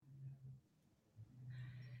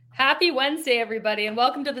Happy Wednesday, everybody, and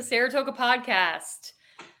welcome to the Saratoga podcast.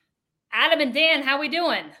 Adam and Dan, how we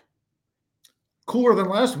doing? Cooler than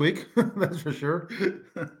last week, that's for sure.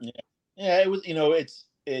 Yeah, it was.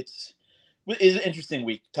 It's an interesting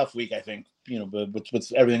week, tough week, I think. But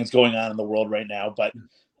with everything that's going on in the world right now, but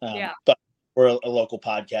we're a local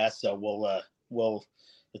podcast, so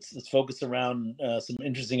let's focus around some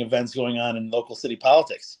interesting events going on in local city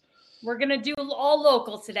politics. We're going to do all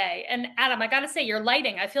local today. And Adam, I got to say, your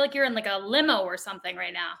lighting, I feel like you're in like a limo or something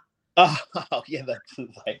right now. Oh yeah, that's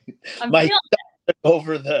like my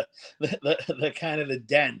over the kind of the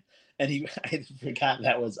den, and I forgot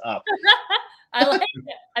that was up. I like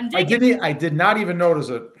it. I'm digging. I did not even notice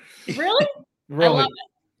it. Really? Really? I love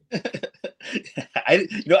it.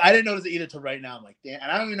 I didn't notice it either till right now. I'm like, damn,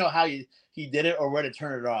 and I don't even know how he did it or where to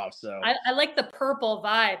turn it off. So I like the purple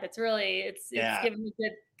vibe. It's giving me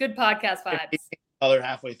good podcast vibes. Color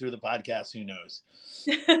halfway through the podcast, who knows?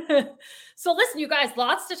 So listen, you guys,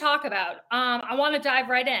 lots to talk about. I want to dive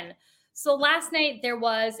right in. So last night there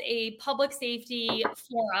was a public safety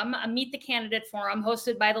forum, a Meet the Candidate forum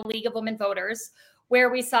hosted by the League of Women Voters, where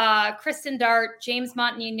we saw Kristen Dart, James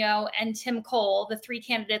Montagnino, and Tim Cole, the three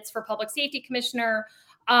candidates for Public Safety Commissioner,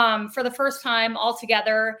 for the first time all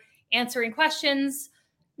together answering questions,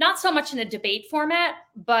 not so much in a debate format,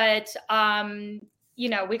 but,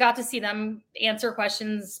 we got to see them answer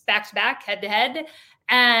questions back to back, head to head.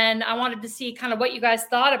 And I wanted to see kind of what you guys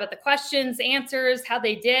thought about the questions, answers, how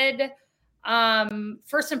they did.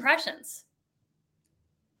 First impressions.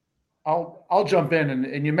 I'll jump in,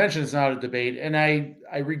 and you mentioned it's not a debate, and I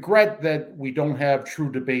regret that we don't have true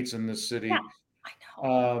debates in this city. Yeah, I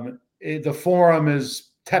know. The forum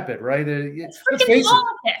is tepid, right? It's freaking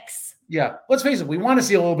politics. Yeah, let's face it. We want to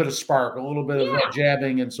see a little bit of spark, a little bit of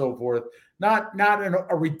jabbing and so forth. Not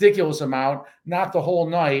a ridiculous amount, not the whole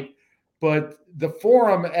night, but the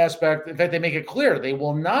forum aspect. In fact, they make it clear they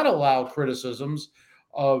will not allow criticisms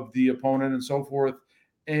of the opponent and so forth.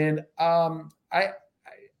 And I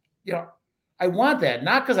want that,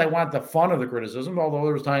 not because I want the fun of the criticism, although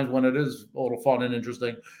there's times when it is a little fun and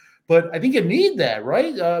interesting. But I think you need that,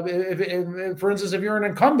 right? If, for instance, if you're an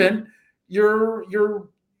incumbent, you're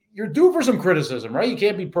due for some criticism, right? You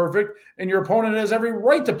can't be perfect, and your opponent has every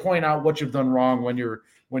right to point out what you've done wrong when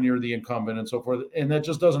you're the incumbent and so forth. And that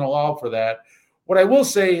just doesn't allow for that. What I will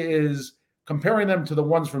say is, comparing them to the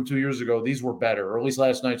ones from 2 years ago, these were better, or at least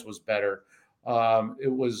last night's was better.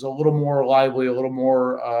 It was a little more lively, a little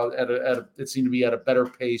more it seemed to be at a better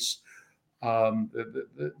pace.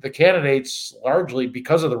 The candidates, largely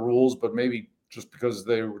because of the rules, but maybe just because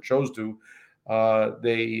they were chose to,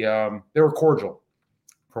 they were cordial,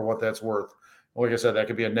 for what that's worth. Like I said, that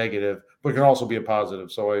could be a negative, but it can also be a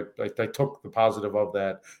positive. So I took the positive of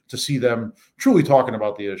that to see them truly talking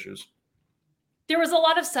about the issues. There was a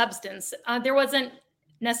lot of substance. There wasn't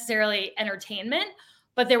necessarily entertainment,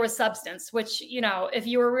 but there was substance, which, if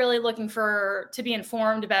you were really looking to be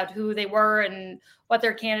informed about who they were and what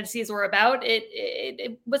their candidacies were about,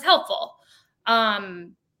 it was helpful.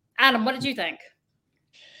 Adam, what did you think?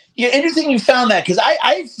 Yeah, interesting you found that, because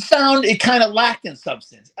I found it kind of lacked in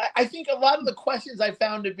substance. I think a lot of the questions I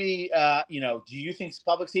found to be, do you think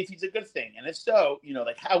public safety is a good thing? And if so,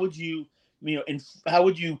 how would you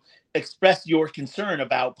express your concern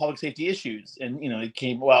about public safety issues? And, it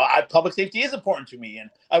came, public safety is important to me, and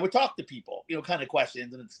I would talk to people, kind of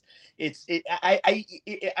questions. And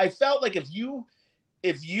I felt like if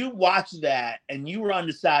you watch that and you were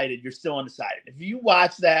undecided, you're still undecided. If you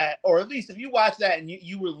watch that, or at least if you watch that and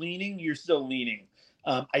you were leaning, you're still leaning.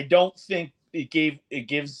 I don't think the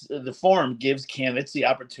forum gives candidates the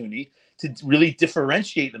opportunity to really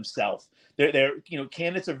differentiate themselves.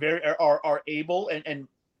 Candidates are able and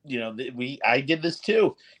I did this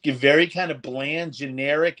too. Give very kind of bland,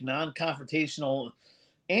 generic, non-confrontational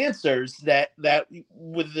answers that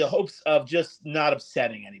with the hopes of just not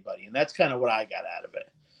upsetting anybody, and that's kind of what I got out of it.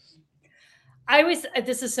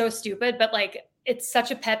 This is so stupid, but it's such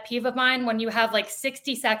a pet peeve of mine when you have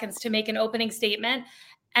 60 seconds to make an opening statement,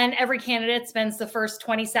 and every candidate spends the first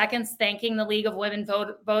 20 seconds thanking the League of Women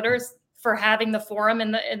Voters for having the forum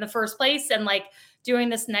in the first place, and doing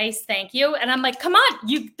this nice thank you. And I'm like, come on,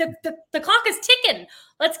 the clock is ticking.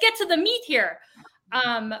 Let's get to the meat here.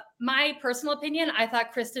 My personal opinion, I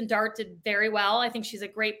thought Kristen Dart did very well. I think she's a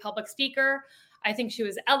great public speaker. I think she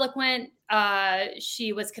was eloquent.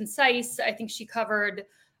 She was concise. I think she covered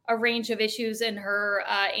a range of issues in her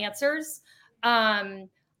answers.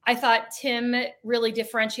 I thought Tim really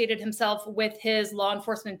differentiated himself with his law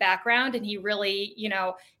enforcement background, and he really,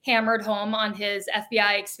 hammered home on his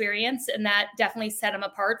FBI experience, and that definitely set him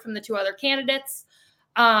apart from the two other candidates.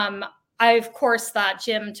 I, of course, thought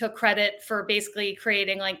Jim took credit for basically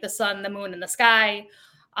creating like the sun, the moon, and the sky.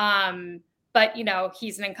 But, you know,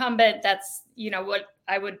 he's an incumbent. That's, you know, what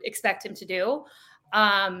I would expect him to do.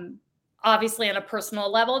 Obviously, on a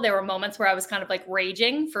personal level, there were moments where I was kind of like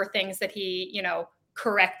raging for things that he, you know,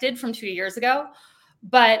 corrected from 2 years ago.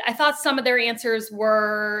 But I thought some of their answers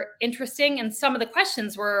were interesting and some of the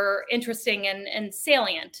questions were interesting and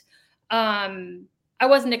salient. I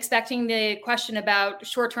wasn't expecting the question about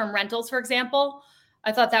short-term rentals, for example.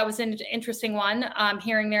 I thought that was an interesting one,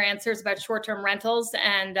 hearing their answers about short-term rentals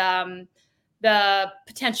and the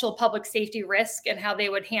potential public safety risk and how they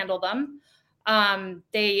would handle them.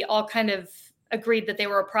 They all kind of agreed that they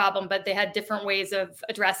were a problem, but they had different ways of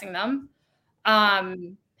addressing them.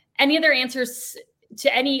 Any other answers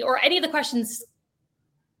to any of the questions,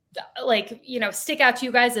 like, you know, stick out to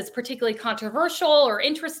you guys as particularly controversial or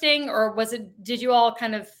interesting, or did you all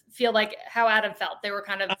kind of feel like how Adam felt? They were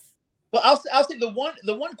kind of. Well, I'll say the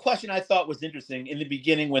one question I thought was interesting in the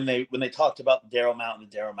beginning when they talked about the Darrell Mountain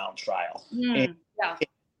trial. And Yeah.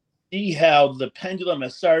 See how the pendulum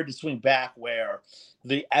has started to swing back, where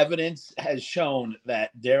the evidence has shown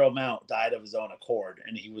that Darrell Mount died of his own accord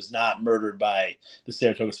and he was not murdered by the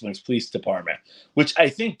Saratoga Springs Police Department, which I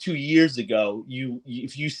think 2 years ago,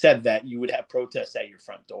 if you said that, you would have protests at your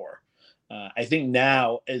front door. I think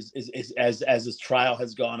now, as this trial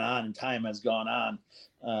has gone on and time has gone on,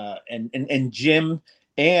 and Jim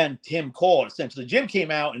and Tim Cole, essentially, Jim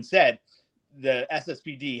came out and said the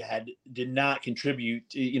SSPD did not contribute,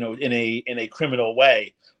 you know, in a criminal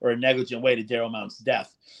way or a negligent way to Darrell Mount's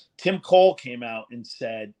death. Tim Cole came out and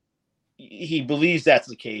said he believes that's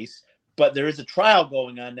the case, but there is a trial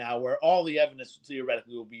going on now where all the evidence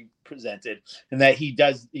theoretically will be presented, and that he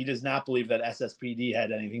does not believe that SSPD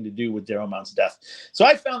had anything to do with Darrell Mount's death. So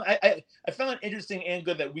I found it interesting and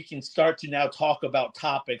good that we can start to now talk about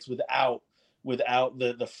topics without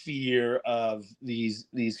the fear of these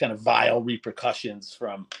kind of vile repercussions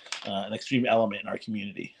from an extreme element in our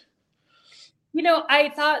community. You know, I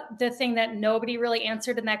thought the thing that nobody really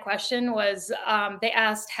answered in that question was they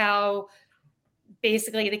asked how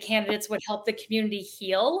basically the candidates would help the community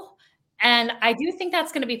heal. And I do think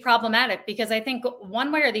that's going to be problematic, because I think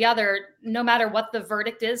one way or the other, no matter what the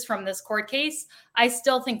verdict is from this court case, I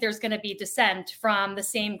still think there's going to be dissent from the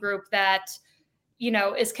same group that, you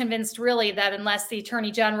know, is convinced really that unless the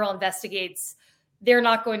attorney general investigates, they're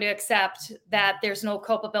not going to accept that there's no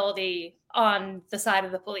culpability on the side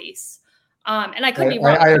of the police. And I could be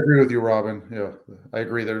wrong. I agree with you, Robin. Yeah, I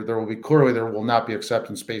agree. There will not be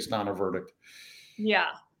acceptance based on a verdict.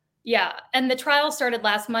 Yeah. And the trial started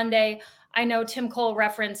last Monday. I know Tim Cole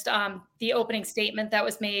referenced the opening statement that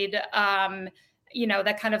was made, you know,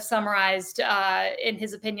 that kind of summarized, in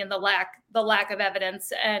his opinion, the lack of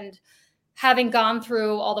evidence. And having gone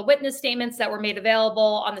through all the witness statements that were made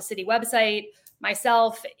available on the city website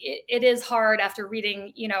myself, it is hard after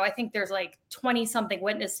reading, you know, I think there's like 20 something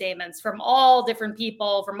witness statements from all different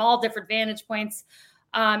people, from all different vantage points,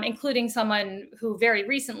 including someone who very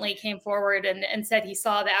recently came forward and said he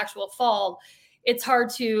saw the actual fall. It's hard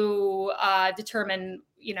to determine,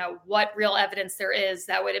 you know, what real evidence there is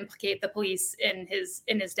that would implicate the police in his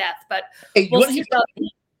death. But hey, let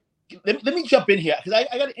me jump in here, because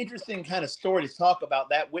I got an interesting kind of story to talk about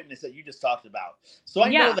that witness that you just talked about. So I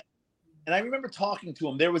know that, and I remember talking to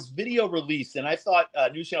him. There was video released, and I thought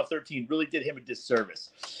News Channel 13 really did him a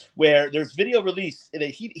disservice, where there's video released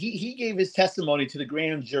that he gave his testimony to the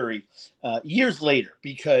grand jury years later,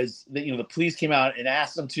 because the police came out and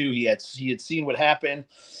asked him to. He had seen what happened,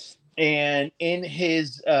 and in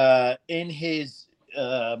his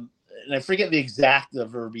and I forget the exact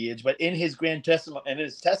verbiage, but in his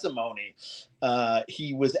testimony,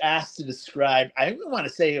 he was asked to describe. I even want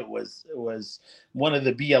to say it was one of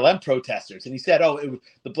the BLM protesters, and he said, "Oh, it was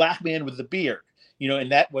the black man with the beard,"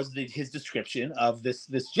 and that was his description of this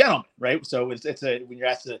gentleman, right? So it's when you're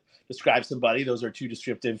asked to describe somebody, those are two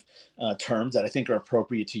descriptive terms that I think are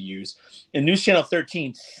appropriate to use. And News Channel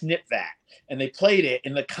 13 snipped that, and they played it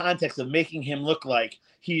in the context of making him look like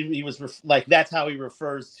he was like that's how he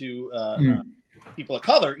refers to people of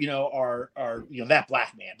color, are that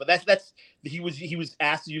black man. But that's he was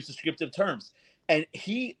asked to use descriptive terms, and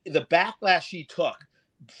the backlash he took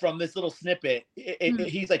from this little snippet,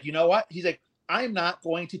 he's like, you know what? He's like, I'm not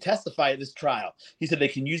going to testify at this trial. He said they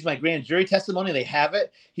can use my grand jury testimony. They have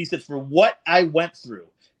it. He said, for what I went through.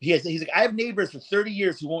 He's like, I have neighbors for 30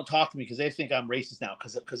 years who won't talk to me because they think I'm racist now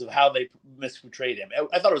because of how they misportrayed him.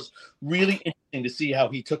 I thought it was really interesting to see how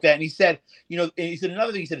he took that. And he said,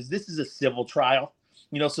 another thing he said is this is a civil trial.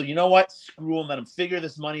 So you know what? Screw them. Let them figure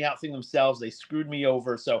this money out thing themselves. They screwed me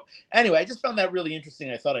over. So anyway, I just found that really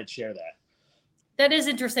interesting. I thought I'd share that. That is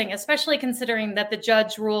interesting, especially considering that the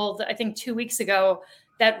judge ruled, I think 2 weeks ago,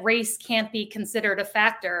 that race can't be considered a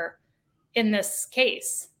factor in this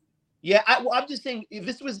case. Yeah, I'm just saying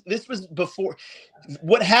this was before.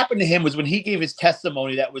 What happened to him was when he gave his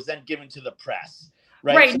testimony that was then given to the press,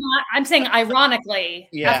 right? Right. So, I'm saying ironically,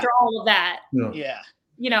 after all of that,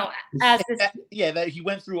 as this, that he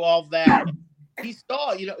went through all of that. He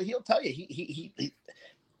saw, he'll tell you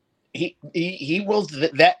he will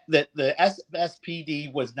that the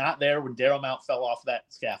SPD was not there when Darryl Mount fell off that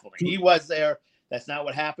scaffolding. He was there. That's not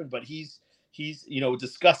what happened, but he's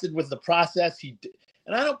disgusted with the process.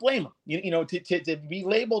 And I don't blame him. To be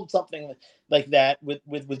labeled something like that with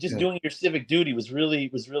just doing your civic duty was really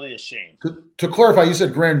a shame. To clarify, you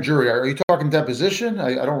said grand jury. Are you talking deposition?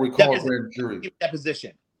 I don't recall grand jury.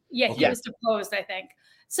 Deposition. Yeah, he was deposed, I think.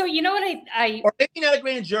 So you know what I or maybe not a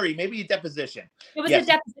grand jury, maybe a deposition. It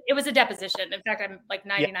was a deposition. In fact, I'm like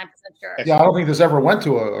 99% sure. Yeah, I don't think this ever went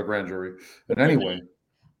to a grand jury in any way.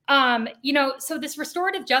 So this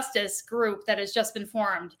restorative justice group that has just been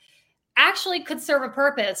formed actually could serve a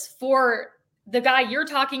purpose for the guy you're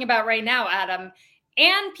talking about right now, Adam,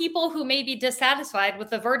 and people who may be dissatisfied with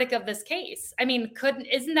the verdict of this case. I mean,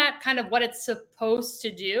 isn't that kind of what it's supposed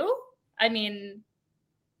to do? I mean,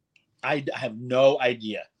 I have no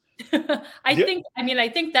idea. I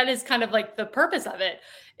think that is kind of like the purpose of it,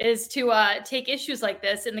 is to take issues like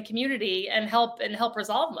this in the community and help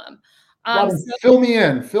resolve them. Robin, fill me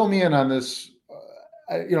in on this.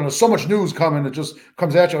 There's so much news coming. It just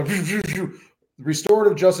comes at you.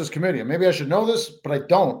 Restorative Justice Committee. And maybe I should know this, but I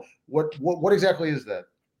don't. What exactly is that?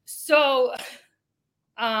 So,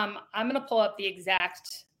 I'm going to pull up the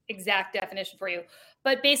exact definition for you.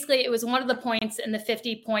 But basically, it was one of the points in the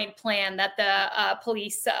 50-point plan that the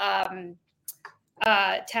police sorry,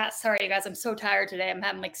 you guys, I'm so tired today.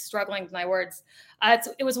 I'm struggling with my words.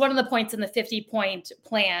 It was one of the points in the 50-point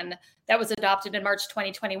plan that was adopted in March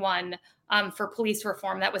 2021 for police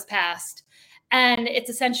reform that was passed. And it's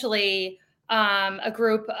essentially a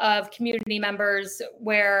group of community members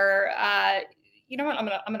where you know what? I'm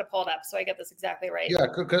gonna pull it up so I get this exactly right. Yeah,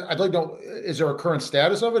 I'd like to know, is there a current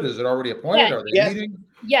status of it? Is it already appointed? Yeah. Are they meeting?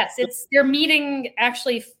 Yes, they're meeting.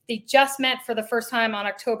 Actually, they just met for the first time on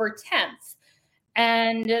October 10th.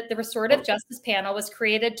 And the Restorative Justice Panel was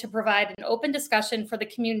created to provide an open discussion for the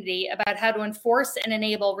community about how to enforce and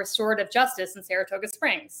enable restorative justice in Saratoga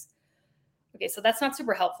Springs. Okay, so that's not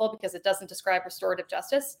super helpful because it doesn't describe restorative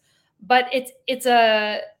justice, but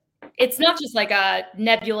it's not just like a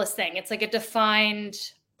nebulous thing. It's like a defined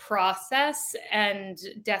process and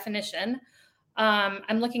definition.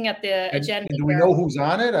 I'm looking at the agenda. And do we know who's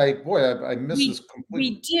on it? I missed this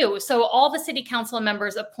completely. We do. So all the city council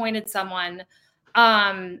members appointed someone.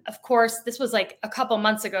 Of course, this was like a couple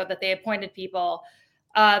months ago that they appointed people.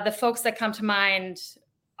 The folks that come to mind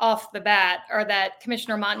off the bat are that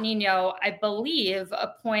Commissioner Montenegro, I believe,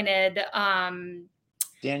 appointed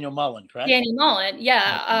Daniel Mullen, correct? Danny Mullen,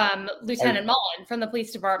 yeah, Lieutenant Mullen from the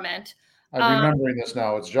police department. I'm remembering this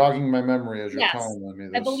now. It's jogging my memory as you're telling me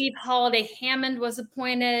this. I believe Holiday Hammond was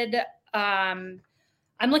appointed. I'm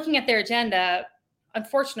looking at their agenda.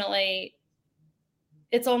 Unfortunately,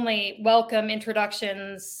 it's only welcome,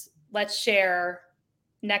 introductions, let's share,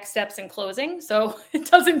 next steps, and closing. So it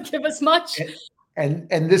doesn't give us much. And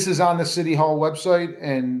this is on the City Hall website,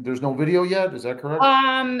 and there's no video yet. Is that correct?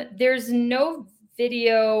 There's no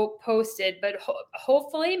video posted, but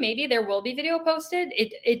hopefully maybe there will be video posted.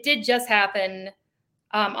 It did just happen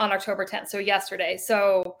on October 10th, so yesterday.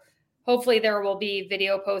 So hopefully there will be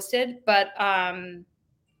video posted. But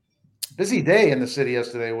busy day in the city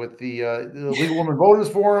yesterday with the Legal Women Voters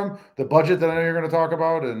Forum, the budget that I know you're going to talk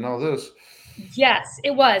about, and all this. Yes,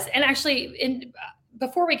 it was. And actually,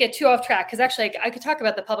 before we get too off track, because actually I could talk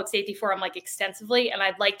about the Public Safety Forum extensively, and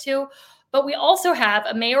I'd like to. But we also have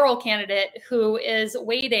a mayoral candidate who is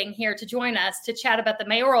waiting here to join us to chat about the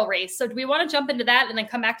mayoral race. So do we want to jump into that and then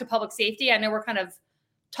come back to public safety? I know we're kind of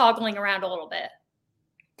toggling around a little bit.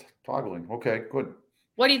 Toggling. Okay, good.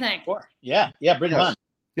 What do you think? Sure. Yeah, bring it on.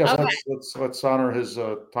 Yes, okay. Let's honor his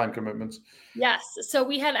time commitments. Yes. So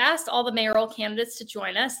we had asked all the mayoral candidates to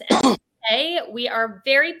join us. And today we are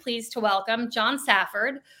very pleased to welcome John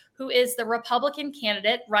Safford, who is the Republican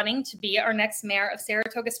candidate running to be our next mayor of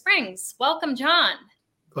Saratoga Springs. Welcome, John.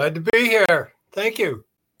 Glad to be here. Thank you.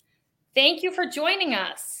 Thank you for joining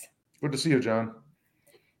us. Good to see you, John.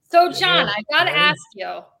 So, John, I got to ask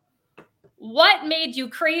you, what made you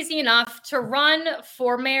crazy enough to run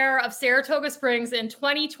for mayor of Saratoga Springs in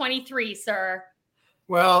 2023, sir?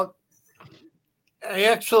 Well,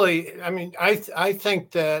 I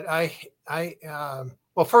think that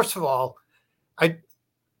well, first of all,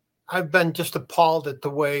 I've been just appalled at the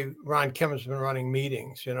way Ron Kim has been running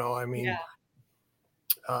meetings. Once,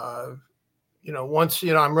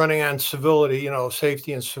 I'm running on civility,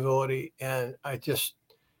 safety and civility. And I just,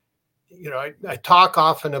 I talk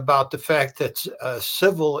often about the fact that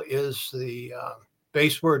civil is the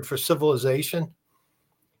base word for civilization.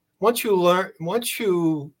 Once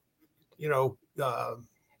you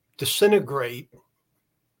disintegrate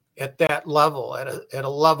at that level, at a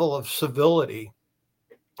level of civility,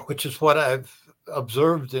 which is what I've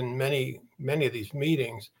observed in many of these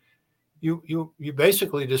meetings, you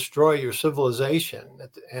basically destroy your civilization.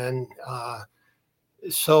 And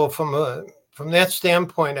so from that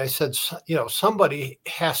standpoint, I said, somebody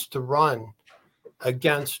has to run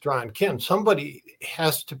against Ron Kim. Somebody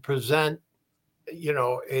has to present,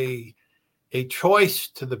 a choice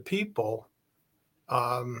to the people.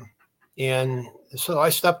 And so I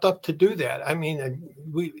stepped up to do that. I mean,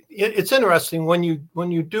 it's interesting when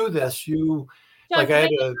you do this, John,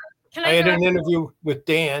 I had an interview with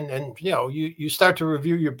Dan, and you start to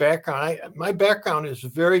review your background. My background is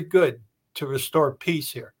very good to restore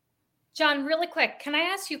peace here. John, really quick, can I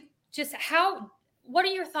ask you just what are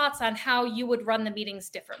your thoughts on how you would run the meetings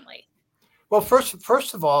differently? Well,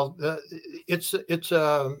 first of all, it's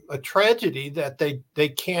a tragedy that they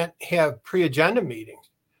can't have pre-agenda meetings.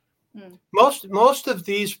 Most of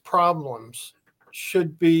these problems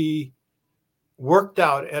should be worked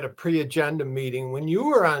out at a pre-agenda meeting. When you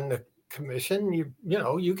were on the commission,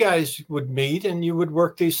 you guys would meet and you would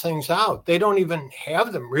work these things out. They don't even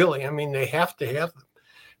have them really. I mean, they have to have them,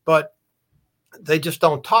 but they just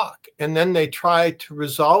don't talk. And then they try to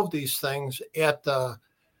resolve these things at the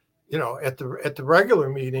regular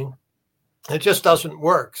meeting. It just doesn't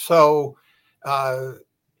work. So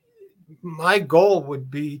my goal would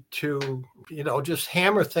be to, just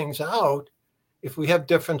hammer things out if we have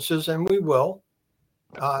differences, and we will,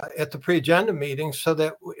 at the pre-agenda meeting, so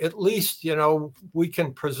that at least, we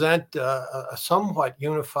can present a somewhat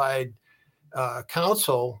unified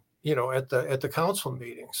council, at the council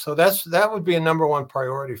meeting. So that would be a number one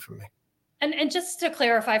priority for me. And just to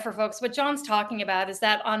clarify for folks, what John's talking about is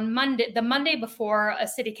that on Monday, the Monday before a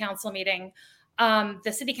city council meeting,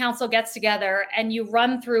 the city council gets together and you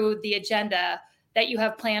run through the agenda that you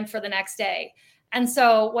have planned for the next day. And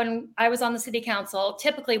so when I was on the city council,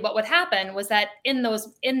 typically what would happen was that in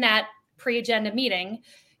that pre-agenda meeting,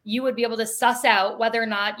 you would be able to suss out whether or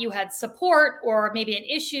not you had support or maybe an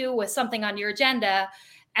issue with something on your agenda,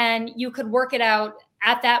 and you could work it out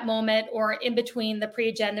at that moment or in between the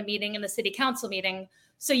pre-agenda meeting and the city council meeting.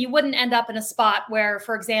 So you wouldn't end up in a spot where,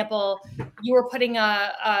 for example, you were putting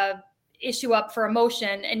a issue up for a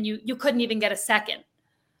motion and you couldn't even get a second.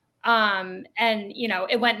 And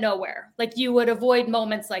it went nowhere. Like, you would avoid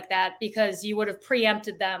moments like that because you would have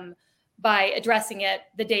preempted them by addressing it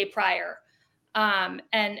the day prior,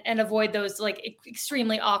 and avoid those like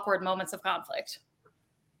extremely awkward moments of conflict.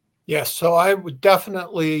 Yes. So I would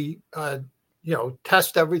definitely,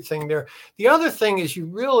 test everything there. The other thing is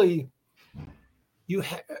a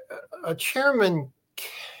chairman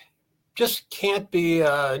just can't be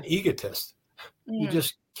an egotist. You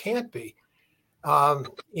just can't be.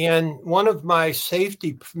 And one of my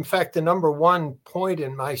safety, in fact, the number one point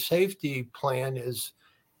in my safety plan is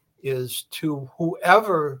to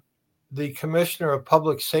whoever the commissioner of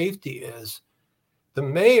public safety is, the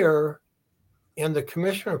mayor and the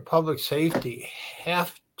commissioner of public safety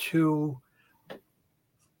have to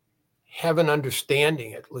have an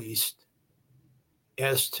understanding, at least,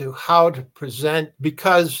 as to how to present,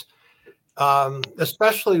 because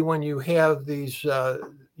especially when you have these,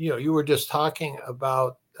 you were just talking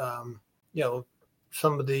about,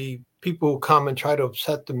 some of the people who come and try to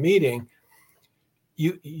upset the meeting.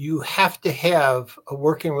 You have to have a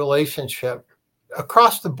working relationship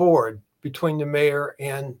across the board between the mayor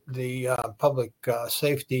and the public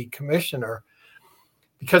safety commissioner,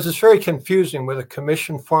 because it's very confusing with a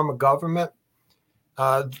commission form of government.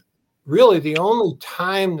 Really, the only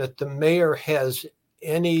time that the mayor has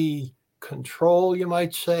any control, you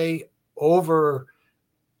might say, over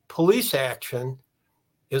police action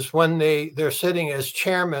is when they're sitting as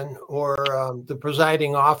chairman or the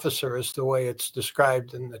presiding officer, is the way it's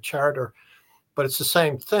described in the charter. But it's the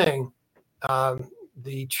same thing.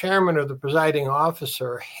 The chairman or the presiding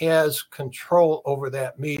officer has control over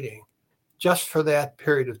that meeting just for that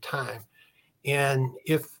period of time. And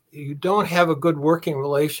if you don't have a good working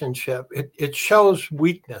relationship, it shows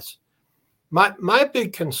weakness. My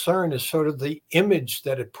big concern is sort of the image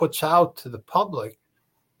that it puts out to the public,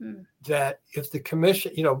 that if the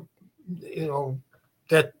commission,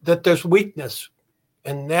 that there's weakness,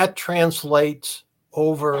 and that translates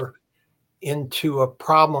over into a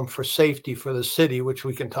problem for safety for the city, which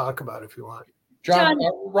we can talk about if you want. John,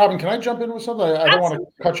 Robin, can I jump in with something? I don't want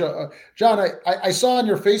to cut you. John, I saw on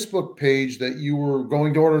your Facebook page that you were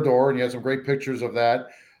going door to door, and you had some great pictures of that.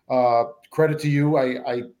 Credit to you.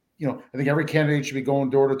 I think every candidate should be going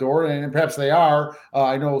door to door, and perhaps they are.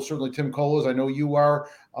 I know certainly Tim Cole is. I know you are.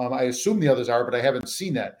 I assume the others are, but I haven't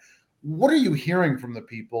seen that. What are you hearing from the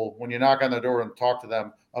people when you knock on the door and talk to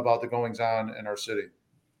them about the goings on in our city?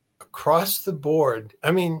 Across the board. I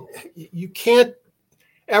mean, you can't.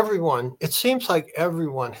 Everyone, it seems like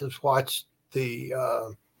everyone has watched the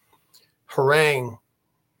harangue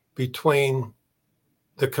between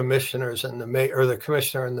the commissioners and the mayor, or the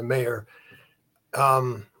commissioner and the mayor.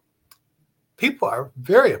 People are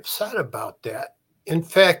very upset about that. In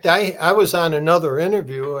fact, I was on another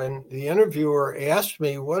interview, and the interviewer asked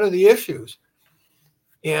me, what are the issues?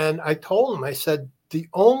 And I told him, I said, the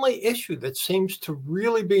only issue that seems to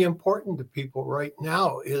really be important to people right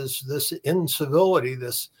now is this incivility,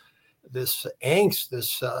 this angst,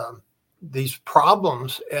 these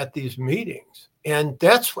problems at these meetings. And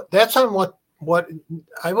that's on what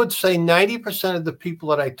I would say 90% of the people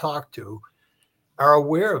that I talk to are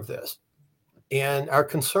aware of this and are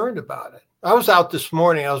concerned about it. I was out this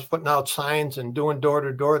morning. I was putting out signs and doing door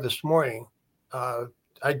to door this morning.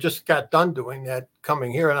 I just got done doing that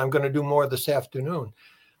coming here, and I'm going to do more this afternoon.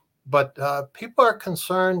 But people are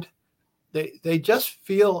concerned. They just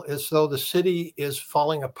feel as though the city is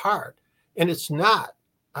falling apart, and it's not.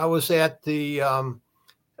 I was at the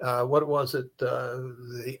what was it?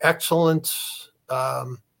 The Excellence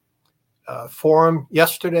Forum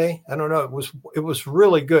yesterday. I don't know. It was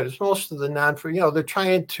really good. It's most of the they're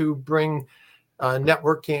trying to bring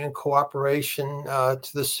networking and cooperation to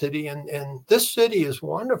the city, and this city is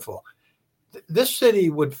wonderful. This city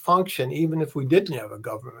would function even if we didn't have a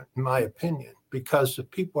government, in my opinion, because the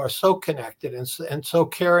people are so connected and so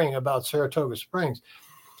caring about Saratoga Springs.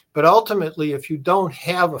 But ultimately, if you don't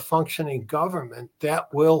have a functioning government,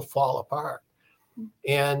 that will fall apart.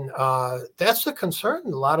 And that's the concern a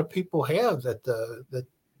lot of people have,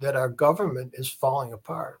 that our government is falling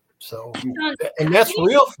apart. So, and that's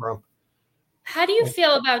real for them. How do you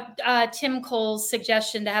feel about Tim Cole's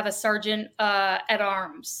suggestion to have a sergeant at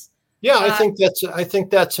arms? Yeah, I think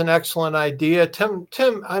that's an excellent idea. Tim,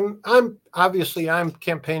 I'm obviously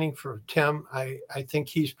campaigning for Tim. I think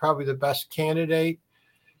he's probably the best candidate.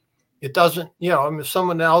 It doesn't, if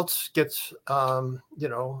someone else gets,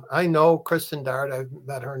 I know Kristen Dart. I've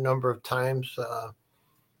met her a number of times.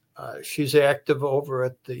 She's active over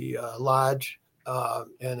at the lodge,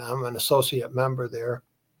 and I'm an associate member there,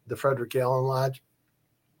 the Frederick Allen Lodge.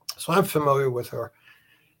 So I'm familiar with her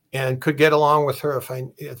and could get along with her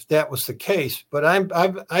if that was the case. But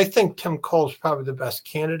I think Tim Cole's probably the best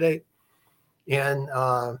candidate. And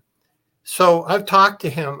so I've talked to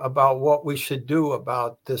him about what we should do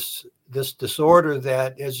about this disorder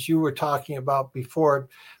that, as you were talking about before, it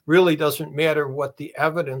really doesn't matter what the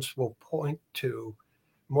evidence will point to.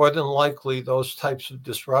 More than likely, those types of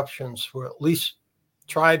disruptions will at least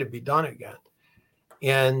try to be done again.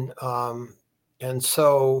 And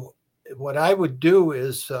so what I would do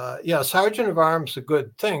is, Sergeant of Arms is a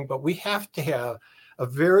good thing, but we have to have a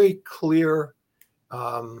very clear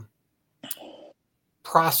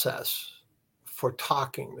process for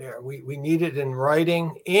talking there. We need it in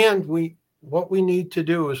writing, and what we need to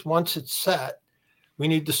do is, once it's set, we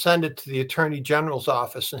need to send it to the Attorney General's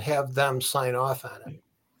office and have them sign off on it.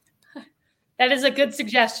 That is a good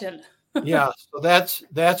suggestion. Yeah, so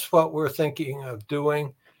that's what we're thinking of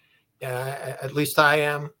doing. At least I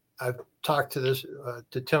am. I've talked to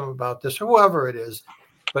Tim about this, or whoever it is,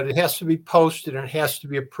 but it has to be posted and it has to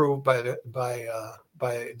be approved by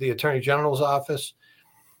the Attorney General's office,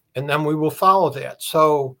 and then we will follow that.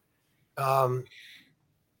 So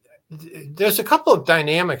there's a couple of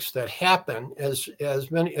dynamics that happen as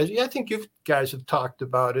I think you guys have talked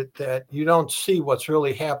about it, that you don't see what's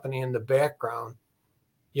really happening in the background.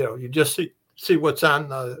 You just see what's on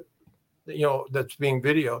the, that's being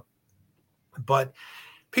videoed. But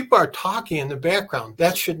people are talking in the background.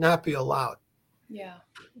 That should not be allowed. Yeah.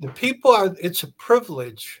 It's a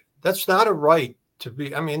privilege. That's not a right to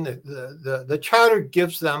be. I mean, the charter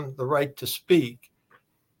gives them the right to speak,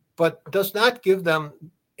 but does not give them,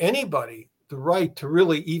 anybody, the right to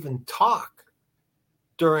really even talk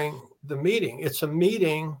during the meeting. It's a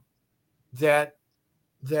meeting that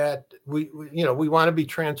we want to be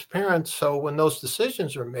transparent. So when those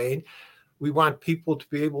decisions are made, we want people to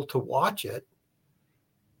be able to watch it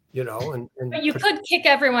and But you could kick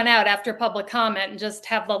everyone out after public comment and just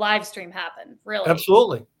have the live stream happen. Really,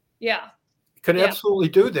 absolutely, yeah, could absolutely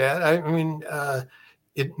do that. I mean,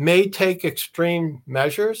 it may take extreme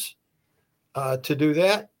measures to do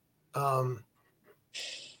that. I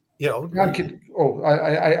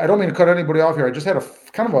don't mean to cut anybody off here. I just had a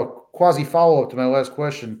kind of a quasi follow up to my last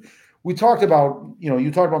question. We talked about,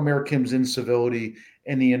 you talked about Mayor Kim's incivility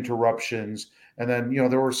and the interruptions. And then,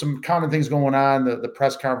 there were some common things going on, the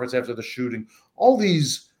press conference after the shooting, all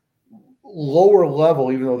these lower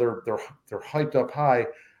level, even though they're hyped up high,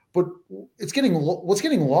 but what's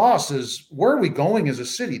getting lost is where are we going as a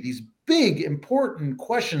city? These big, important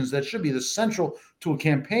questions that should be the central to a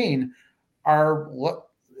campaign are,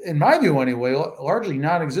 in my view anyway, largely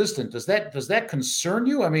non-existent. Does that concern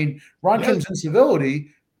you? I mean, Ron Kim's incivility,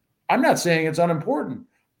 I'm not saying it's unimportant,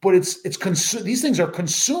 but these things are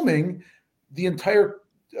consuming the entire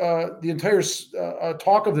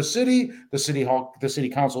talk of the city, the city hall, the city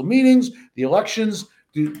council meetings, the elections.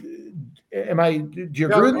 Do you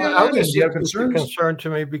agree with me on that? Do you have concerns? It's a concern to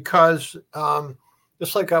me because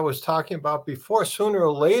just like I was talking about before, sooner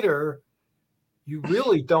or later, you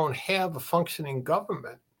really don't have a functioning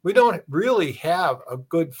government. We don't really have a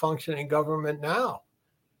good functioning government now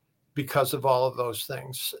because of all of those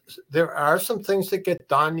things. There are some things that get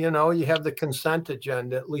done, you have the consent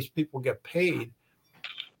agenda, at least people get paid,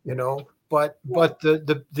 but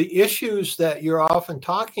the issues that you're often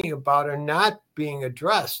talking about are not being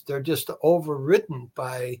addressed. They're just overridden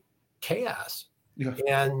by chaos. Yeah.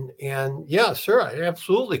 And yeah, sure, I'm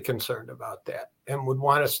absolutely concerned about that and would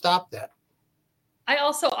want to stop that. I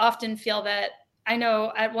also often feel that, I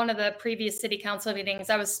know at one of the previous city council meetings,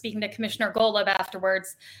 I was speaking to Commissioner Golub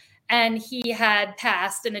afterwards, and he had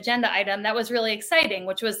passed an agenda item that was really exciting,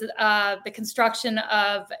 which was the construction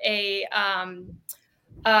of a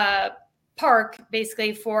park,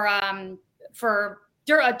 basically for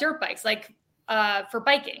dirt bikes, like for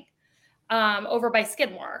biking, over by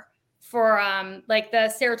Skidmore, for like the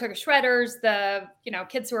Saratoga shredders, the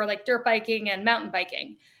kids who are like dirt biking and mountain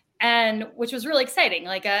biking. And which was really exciting,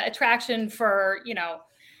 like a attraction for,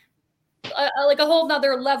 like a whole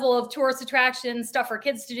nother level of tourist attraction stuff for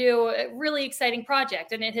kids to do. A really exciting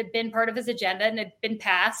project. And it had been part of his agenda and had been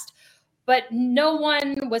passed, but no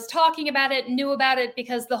one was talking about it, knew about it,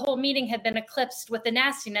 because the whole meeting had been eclipsed with the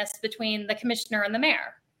nastiness between the commissioner and the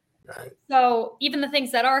mayor. Right. So even the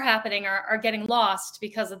things that are happening are getting lost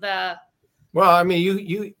because of the. Well, I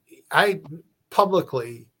mean, I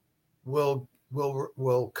publicly will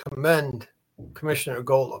commend Commissioner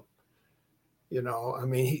Golub. I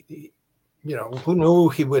mean, who knew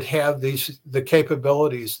he would have the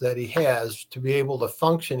capabilities that he has to be able to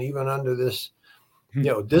function even under this,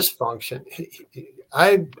 dysfunction.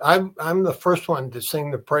 I'm the first one to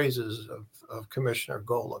sing the praises of Commissioner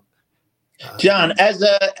Golub. John, as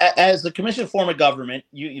the commission form of government,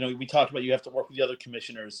 we talked about you have to work with the other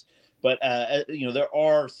commissioners, but there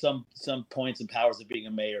are some points and powers of being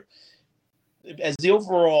a mayor. As the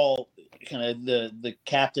overall kind of the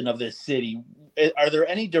captain of this city, are there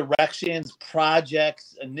any directions,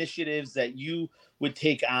 projects, initiatives that you would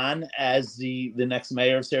take on as the next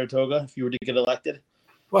mayor of Saratoga if you were to get elected?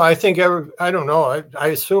 Well, I think I don't know. I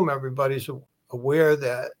assume everybody's aware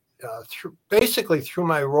that basically through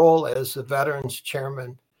my role as the veterans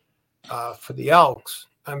chairman for the Elks,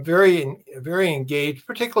 I'm very engaged,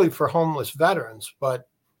 particularly for homeless veterans, but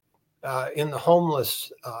in the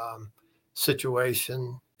homeless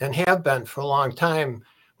situation, and have been for a long time.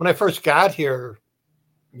 When I first got here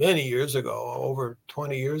many years ago, over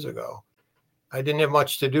 20 years ago, I didn't have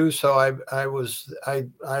much to do, so I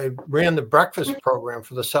ran the breakfast program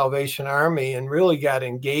for the Salvation Army and really got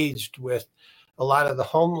engaged with a lot of the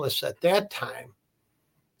homeless at that time.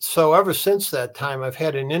 So ever since that time, I've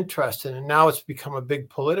had an interest in it. Now it's become a big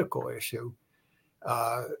political issue.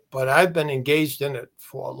 But I've been engaged in it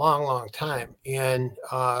for a long, long time. And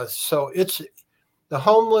so it's the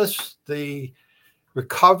homeless, the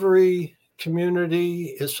recovery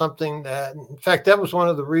community is something that, in fact, that was one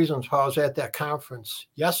of the reasons why I was at that conference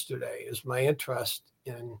yesterday, is my interest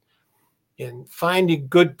in finding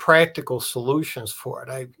good practical solutions for it.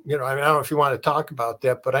 I don't know if you want to talk about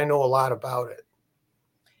that, but I know a lot about it.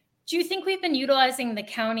 Do you think we've been utilizing the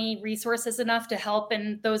county resources enough to help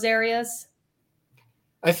in those areas?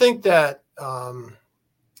 I think that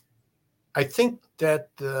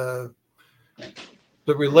the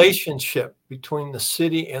relationship between the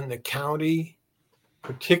city and the county,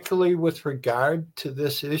 particularly with regard to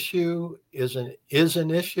this issue, is an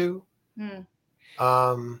issue.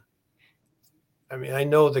 I mean, I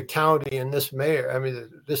know the county and this mayor, I mean,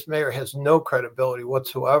 this mayor has no credibility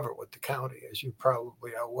whatsoever with the county, as you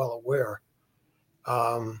probably are well aware.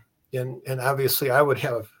 And obviously I would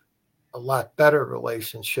have a lot better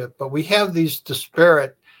relationship, but we have these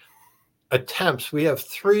disparate attempts. We have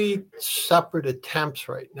 3 separate attempts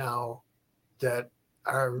right now that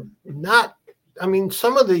are not, I mean,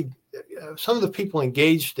 some of the people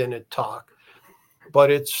engaged in it talk,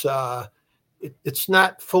 but it's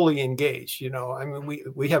not fully engaged. I mean,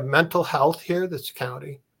 we have mental health here. That's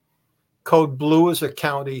county. Code Blue is a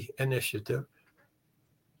county initiative.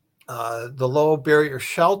 The Low Barrier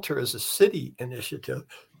Shelter is a city initiative.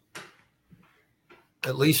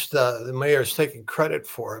 At least the mayor is taking credit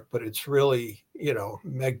for it, but it's really,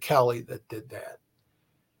 Meg Kelly that did that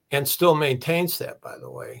and still maintains that, by the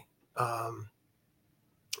way.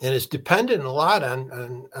 And it's dependent a lot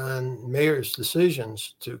on mayor's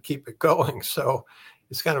decisions to keep it going. So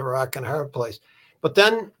it's kind of a rock and a hard place. But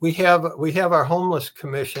then we have our homeless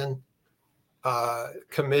commission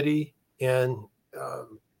committee, and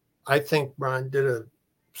I think Ron did a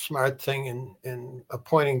smart thing in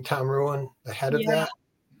appointing Tom Ruin the head of that.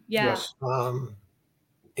 Yeah. Yes.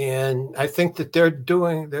 And I think that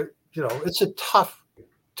it's a tough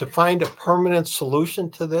to find a permanent solution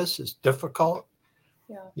to this is difficult.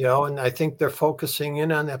 Yeah. And I think they're focusing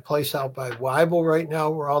in on that place out by Weibel right now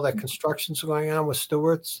where all that construction's going on with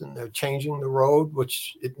Stewart's, and they're changing the road,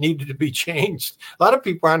 which it needed to be changed. A lot of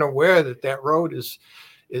people aren't aware that road is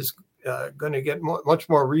going to get much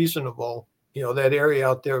more reasonable, that area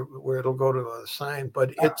out there where it'll go to a sign,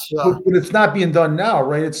 but it's not being done now,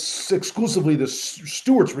 right? It's exclusively the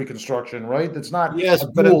Stewart's reconstruction, right? It's not. Yes,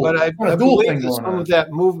 but I believe that some of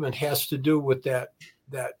that movement has to do with that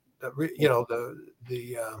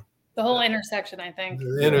the whole intersection, I think.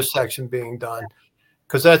 The intersection being done,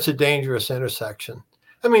 because that's a dangerous intersection.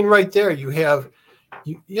 I mean, right there, you have,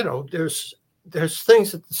 there's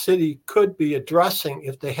things that the city could be addressing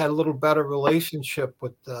if they had a little better relationship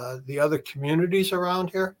with the other communities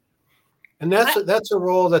around here. And that's a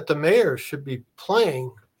role that the mayor should be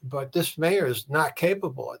playing, but this mayor is not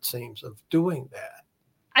capable, it seems, of doing that.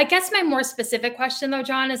 I guess my more specific question, though,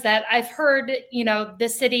 John, is that I've heard, the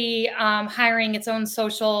city hiring its own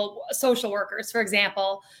social workers, for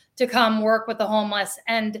example, to come work with the homeless.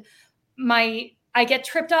 And I get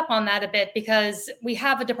tripped up on that a bit because we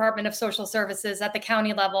have a Department of Social Services at the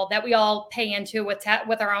county level that we all pay into with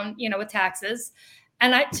our own, with taxes.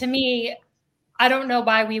 And to me, I don't know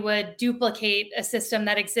why we would duplicate a system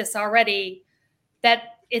that exists already that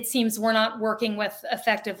it seems we're not working with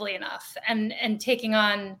effectively enough, and taking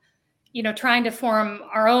on, trying to form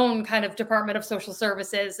our own kind of Department of Social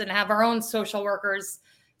Services and have our own social workers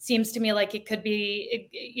seems to me like it could be,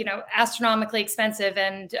 astronomically expensive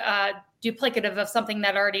and duplicative of something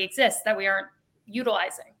that already exists that we aren't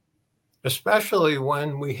utilizing. Especially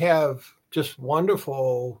when we have just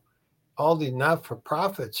wonderful, all the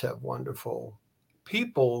not-for-profits have wonderful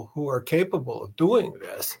people who are capable of doing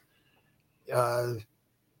this.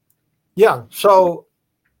 Yeah. So,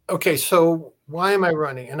 okay. So why am I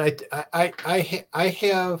running? And I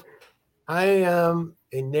am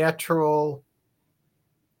a natural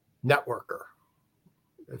networker,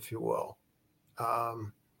 if you will.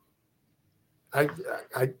 I'm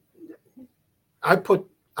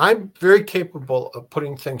very capable of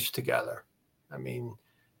putting things together. I mean,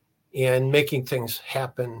 and making things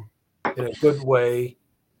happen in a good way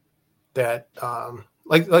that,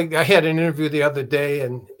 like I had an interview the other day,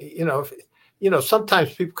 and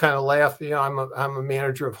sometimes people kind of laugh. I'm a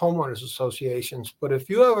manager of homeowners associations, but if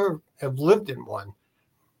you ever have lived in one,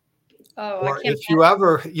 or if you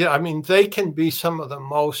ever, I mean, they can be some of the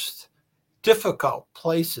most difficult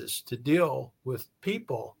places to deal with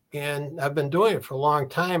people. And I've been doing it for a long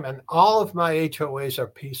time, and all of my HOAs are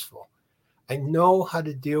peaceful. I know how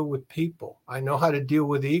to deal with people. I know how to deal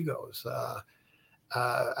with egos.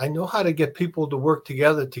 I know how to get people to work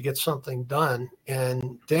together to get something done.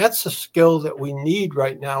 And that's a skill that we need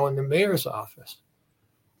right now in the mayor's office.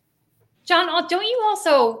 John, don't you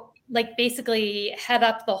also basically head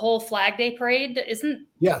up the whole Flag Day parade?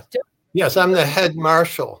 Yes, I'm the head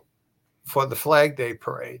marshal for the Flag Day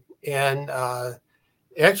parade. And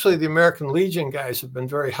actually, the American Legion guys have been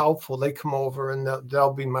very helpful. They come over and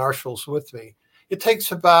they'll be marshals with me. It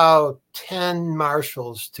takes about 10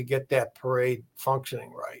 marshals to get that parade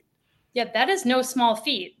functioning right. Yeah, that is no small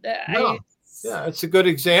feat. No. Yeah, it's a good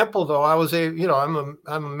example, though. I'm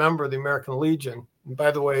a member of the American Legion. And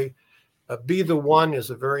by the way, Be the One is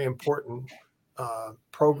a very important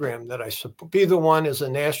program that I support. Be the One is a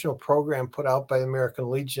national program put out by the American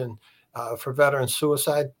Legion for veteran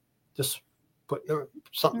suicide. Just putting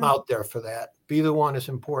something out there for that. Be the one is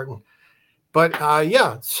important. But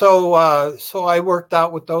so I worked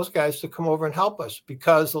out with those guys to come over and help us,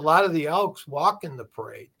 because a lot of the Elks walk in the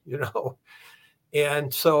parade,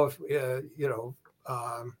 and so if,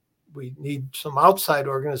 we need some outside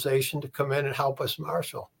organization to come in and help us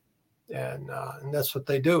marshal, and that's what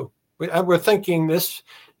they do. We're thinking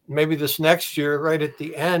maybe this next year, right at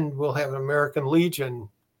the end, we'll have an American Legion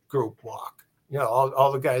group walk.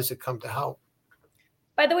 All the guys that come to help.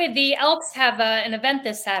 By the way, the Elks have an event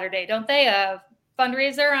this Saturday, don't they? A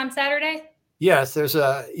fundraiser on Saturday? Yes, that's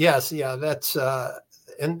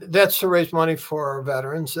and that's to raise money for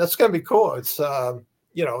veterans. That's going to be cool. It's I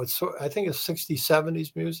think it's 60s,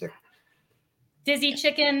 70s music. Dizzy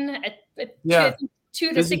Chicken. Yeah. 2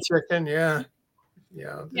 to Dizzy 6. Chicken. Yeah.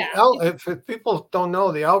 If people don't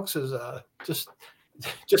know, the Elks is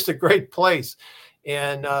just a great place.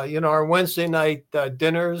 And, our Wednesday night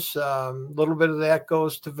dinners, a little bit of that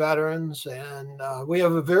goes to veterans. And we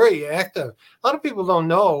have a very active, a lot of people don't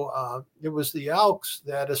know, it was the Elks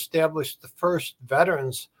that established the first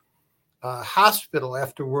veterans hospital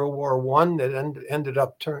after World War I that ended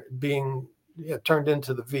up being turned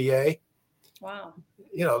into the VA. Wow.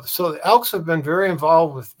 So the Elks have been very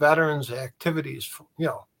involved with veterans activities,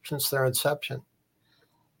 since their inception.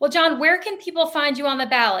 Well, John, where can people find you on the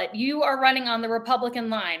ballot? You are running on the Republican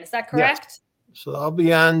line. Is that correct? Yes. So I'll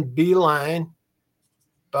be on B line,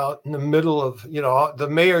 about in the middle of, the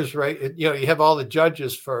mayor's right. You have all the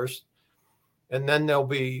judges first, and then there'll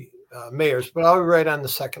be mayors, but I'll be right on the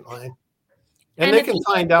second line. And they can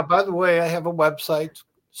find out, by the way, I have a website,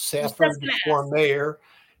 Safford for Mayor,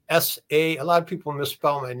 SA. A lot of people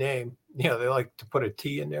misspell my name. They like to put a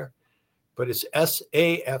T in there. But it's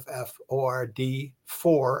SAFFORD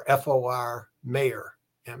for FOR Mayor,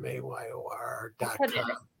 MAYOR.com.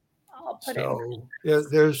 So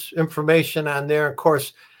there's information on there. Of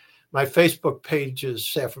course, my Facebook page is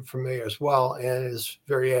Safford for Mayor as well, and is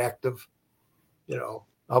very active.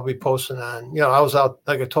 I'll be posting on, I was out,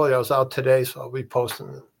 like I told you, I was out today, so I'll be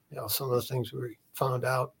posting, some of the things we found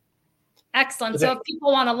out. Excellent. So if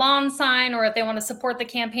people want a lawn sign, or if they want to support the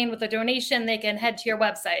campaign with a donation, they can head to your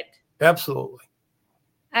website. Absolutely.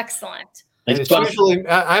 Excellent. It's usually,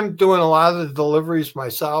 I'm doing a lot of the deliveries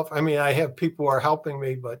myself. I mean, I have people who are helping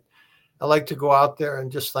me, but I like to go out there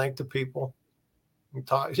and just thank the people and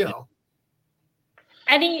talk,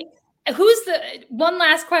 One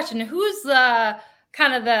last question. Who's the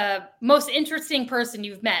kind of the most interesting person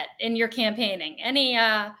you've met in your campaigning? Any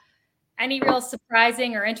real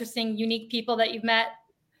surprising or interesting, unique people that you've met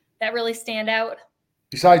that really stand out?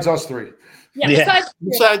 Besides us three. Yeah.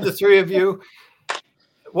 Besides the three of you.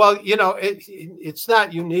 Well, it's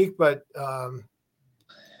not unique, but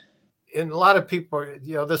and a lot of people,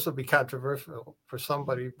 this will be controversial for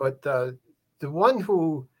somebody, but the one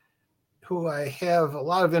who I have a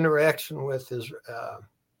lot of interaction with is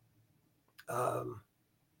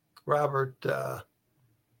Robert.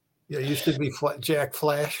 Used to be Jack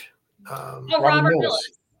Flash. Robert Millis.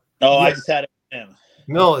 I just had him.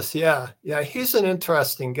 Millis, yeah, he's an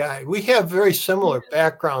interesting guy. We have very similar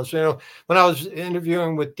backgrounds. When I was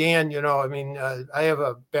interviewing with Dan, I have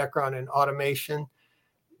a background in automation. In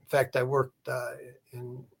fact, I worked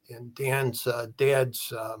in Dan's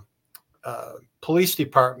dad's police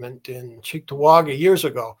department in Cheektowaga years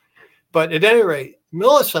ago. But at any rate,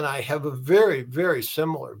 Millis and I have a very, very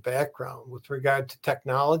similar background with regard to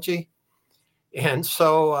technology. And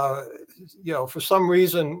so, for some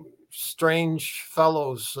reason, strange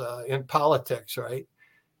fellows in politics, right?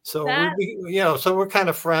 So so we're kind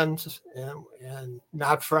of friends and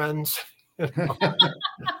not friends.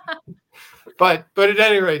 But at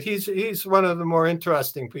any rate, he's one of the more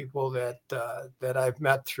interesting people that I've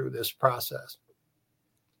met through this process.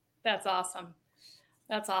 That's awesome.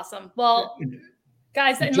 Well,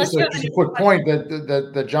 guys, just a quick point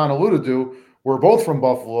that John alluded to. We're both from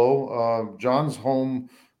Buffalo. John's home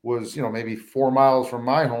was, maybe 4 miles from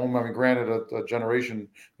my home. I mean, granted, a generation,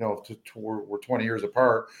 we're 20 years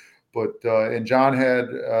apart. But and John had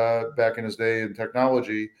back in his day in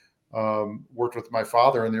technology, worked with my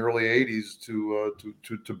father in the early '80s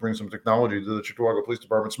to bring some technology to the Cheektowaga Police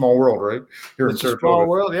Department. Small world, right? Here in Saratoga. Small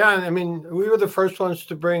world, yeah. I mean, we were the first ones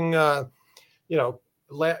to bring,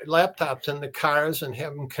 laptops in the cars and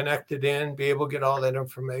have them connected in, be able to get all that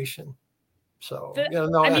information. So, that's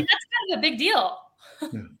kind of a big deal.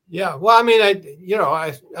 Yeah. Well, I mean,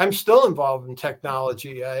 I'm still involved in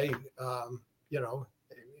technology. I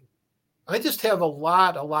just have a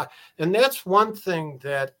lot. And that's one thing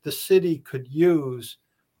that the city could use,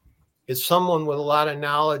 is someone with a lot of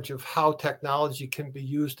knowledge of how technology can be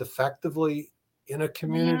used effectively in a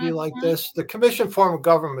community like this. The commission form of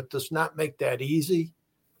government does not make that easy,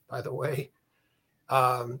 by the way.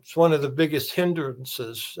 It's one of the biggest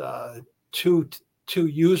hindrances to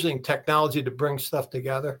using technology to bring stuff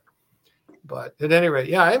together. But at any rate,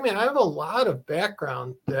 yeah, I mean, I have a lot of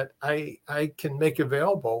background that I can make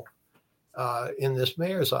available in this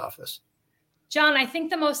mayor's office. John, I think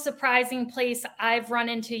the most surprising place I've run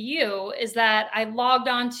into you is that I logged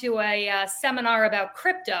on to a seminar about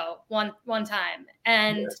crypto one time,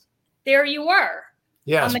 and there you were.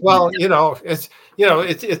 Yes, well,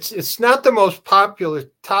 it's not the most popular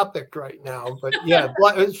topic right now, but yeah,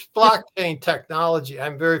 it's blockchain technology.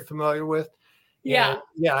 I'm very familiar with. Yeah,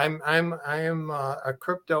 yeah, I am a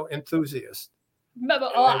crypto enthusiast.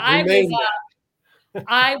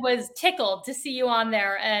 I was tickled to see you on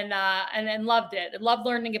there and loved it. I loved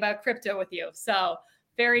learning about crypto with you. So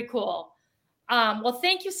very cool. Well,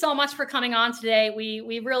 thank you so much for coming on today.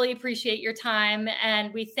 We really appreciate your time,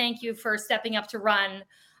 and we thank you for stepping up to run.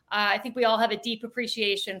 I think we all have a deep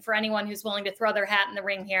appreciation for anyone who's willing to throw their hat in the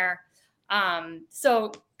ring here.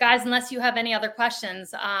 Guys, unless you have any other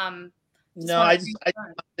questions, no, I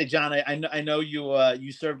say, John, I know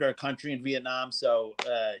you served our country in Vietnam, so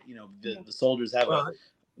the soldiers have I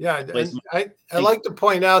like to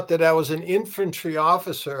point out that I was an infantry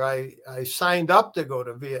officer. I signed up to go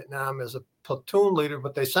to Vietnam as a platoon leader,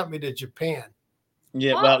 but they sent me to Japan.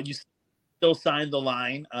 Yeah, well, you still signed the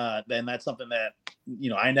line, and that's something that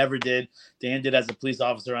I never did. Dan did as a police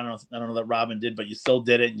officer. I don't know that Robin did, but you still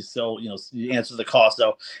did it. And you still, you answered the call.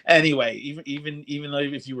 So anyway, even though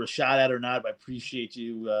if you were shot at or not, I appreciate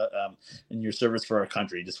you and your service for our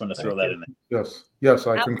country. Just want to throw that in there. Yes,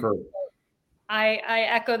 I concur. I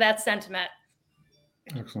echo that sentiment.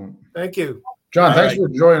 Excellent. Thank you, John. Thanks for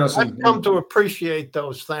joining us. I've come to appreciate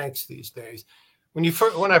those thanks these days.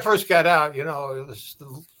 When I first got out, it was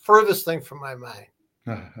the furthest thing from my mind.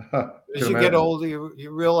 As you get older, you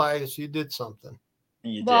realize you did something.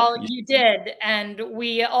 You did, and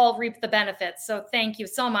we all reap the benefits. So thank you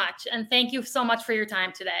so much, and thank you so much for your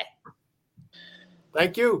time today.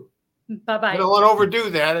 Thank you. Bye-bye. I don't want to overdo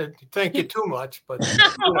that and thank you too much, but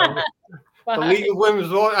the League of Women's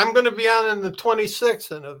Voters, I'm going to be on in the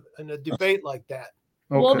 26th in a debate like that.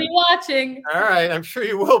 Okay. We'll be watching. All right, I'm sure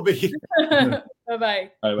you will be. Bye-bye.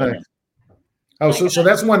 Bye-bye. Oh, so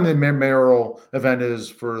that's when the mayoral event is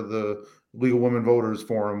for the League of Women Voters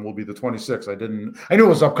Forum will be the 26th. I knew it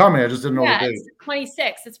was upcoming. I just didn't know the date. It's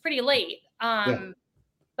 26th. It's pretty late.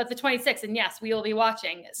 But the 26th, and yes, we will be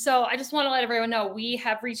watching. So I just want to let everyone know we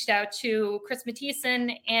have reached out to Chris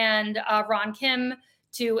Mathieson and Ron Kim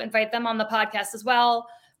to invite them on the podcast as well.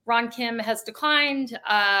 Ron Kim has declined,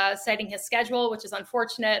 citing his schedule, which is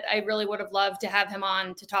unfortunate. I really would have loved to have him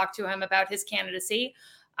on to talk to him about his candidacy.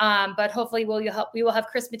 But hopefully we will have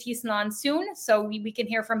Chris Mathieson on soon so we can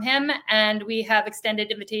hear from him. And we have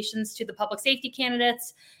extended invitations to the public safety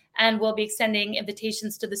candidates, and we'll be extending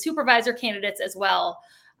invitations to the supervisor candidates as well.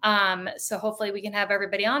 So hopefully we can have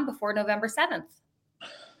everybody on before November 7th.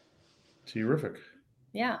 Terrific.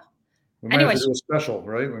 Yeah. We might have to do a special,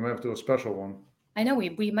 right? We might have to do a special one. I know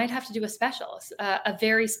we might have to do a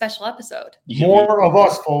very special episode. More of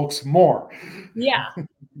us, folks. More. Yeah.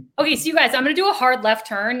 Okay, so you guys, I'm going to do a hard left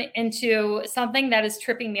turn into something that is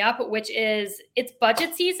tripping me up, which is it's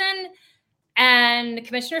budget season, and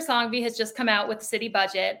Commissioner Songby has just come out with the city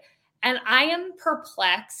budget, and I am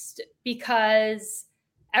perplexed because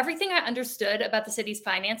everything I understood about the city's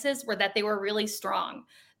finances were that they were really strong,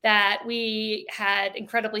 that we had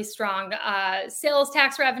incredibly strong sales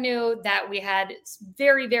tax revenue, that we had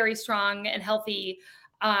very, very strong and healthy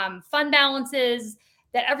fund balances,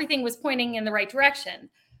 that everything was pointing in the right direction.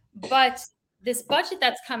 But this budget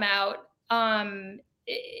that's come out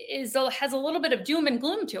has a little bit of doom and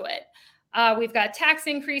gloom to it. We've got tax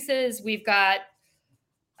increases. We've got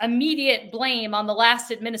immediate blame on the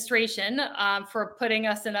last administration for putting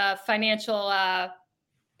us in a financial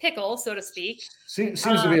pickle, so to speak. Seems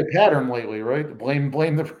to be a pattern lately, right?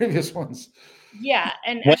 Blame the previous ones. Yeah,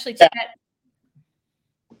 and actually, go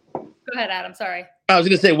ahead, Adam. Sorry. I was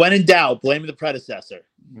going to say, when in doubt, blame the predecessor.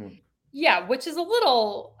 Yeah, which is a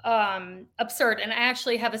little absurd. And I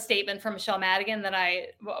actually have a statement from Michelle Madigan that I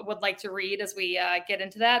would like to read as we get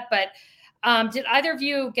into that. But did either of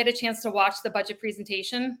you get a chance to watch the budget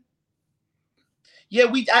presentation?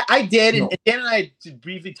 Yeah, I did, and Dan and I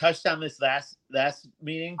briefly touched on this last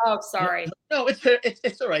meeting. Oh, sorry. No,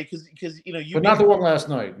 it's all right because but not the one last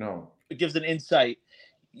night. No, it gives an insight.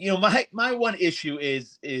 My one issue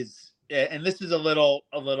is, and this is a little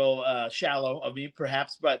shallow of me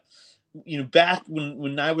perhaps, but back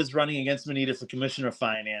when I was running against Manita for Commissioner of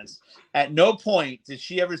Finance, at no point did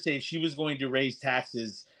she ever say she was going to raise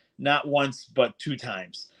taxes, not once, but 2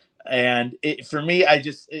 times. And for me,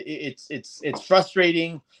 it's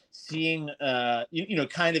frustrating seeing,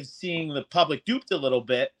 kind of seeing the public duped a little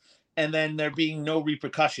bit, and then there being no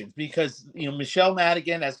repercussions, because, Michelle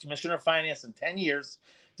Madigan, as Commissioner of Finance in 10 years,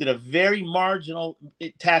 did a very marginal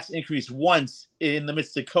tax increase once in the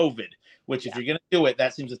midst of COVID, which if you're going to do it,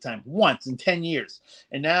 that seems the time, once in 10 years.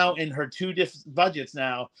 And now in her 2 different budgets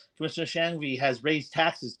now, Commissioner Shangvi has raised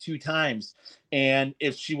taxes 2 times. And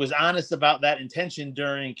if she was honest about that intention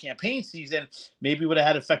during campaign season, maybe would have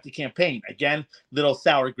had effective campaign. Again, little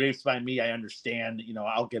sour grapes by me. I understand,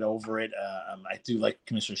 I'll get over it. I do like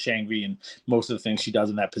Commissioner Shangvi and most of the things she does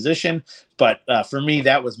in that position. But for me,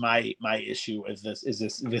 that was my issue is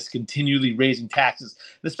this continually raising taxes,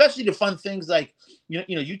 and especially to fund things like,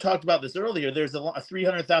 you talked about this earlier. There's a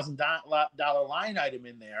 $300,000 line item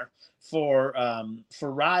in there for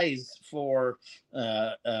RISE, for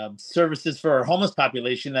services for our homeless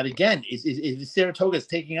population. That again is Saratoga is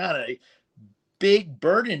taking on a big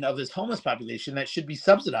burden of this homeless population that should be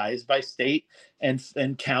subsidized by state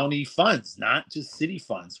and county funds, not just city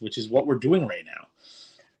funds, which is what we're doing right now.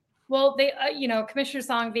 Well, they, Commissioner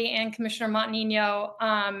Songvi and Commissioner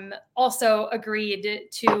Montagnino also agreed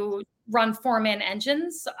to run 4-man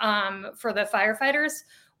engines for the firefighters,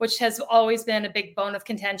 which has always been a big bone of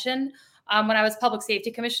contention. When I was public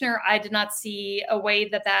safety commissioner, I did not see a way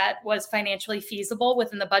that was financially feasible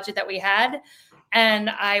within the budget that we had. And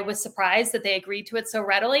I was surprised that they agreed to it so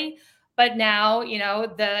readily. But now,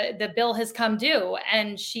 the bill has come due,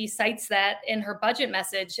 and she cites that in her budget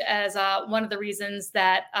message as one of the reasons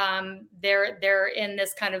that they're in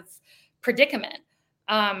this kind of predicament.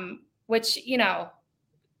 Which,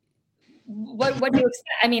 what do you expect?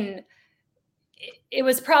 I mean, it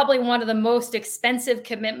was probably one of the most expensive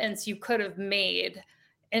commitments you could have made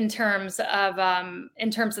in terms of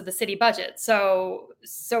the city budget. So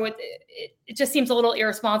it just seems a little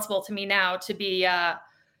irresponsible to me now to be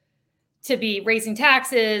raising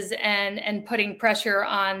taxes and putting pressure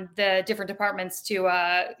on the different departments to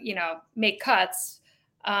make cuts.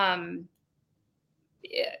 I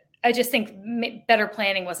just think better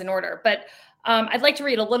planning was in order. But I'd like to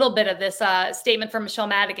read a little bit of this statement from Michelle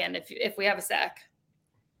Madigan, if we have a sec.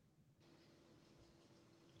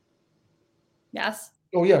 Yes.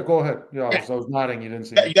 Oh yeah, go ahead. Yeah, I was nodding. You didn't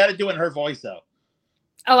see. You got to do it in her voice though.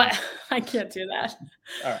 Oh, I can't do that.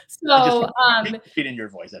 All right. So repeat in your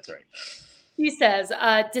voice. That's right. He says,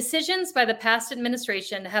 decisions by the past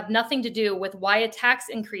administration have nothing to do with why a tax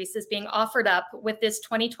increase is being offered up with this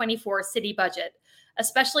 2024 city budget,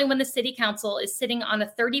 especially when the city council is sitting on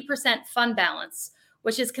a 30% fund balance,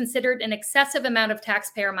 which is considered an excessive amount of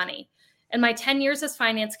taxpayer money. In my 10 years as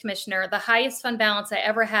finance commissioner, the highest fund balance I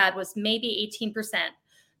ever had was maybe 18%.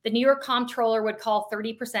 The New York comptroller would call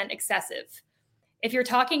 30% excessive. If you're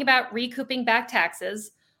talking about recouping back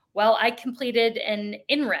taxes, well, I completed an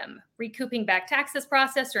in-rem recouping back taxes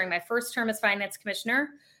process during my first term as finance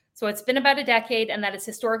commissioner. So it's been about a decade, and that is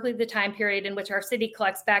historically the time period in which our city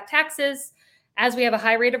collects back taxes, as we have a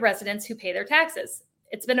high rate of residents who pay their taxes.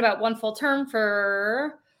 It's been about 1 full term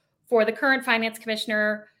for the current finance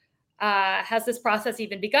commissioner. Has this process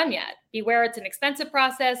even begun yet? Beware, it's an expensive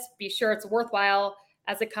process. Be sure it's worthwhile,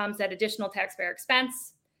 as it comes at additional taxpayer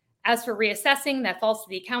expense. As for reassessing, that falls to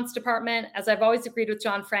the accounts department. As I've always agreed with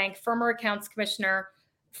John Frank, the former accounts commissioner,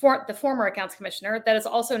 that is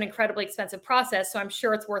also an incredibly expensive process, so I'm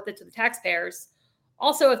sure it's worth it to the taxpayers.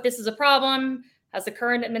 Also, if this is a problem, has the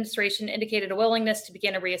current administration indicated a willingness to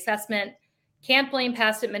begin a reassessment? Can't blame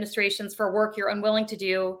past administrations for work you're unwilling to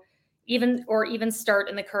do, even start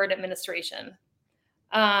in the current administration.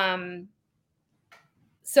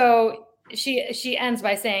 So she ends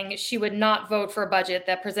by saying she would not vote for a budget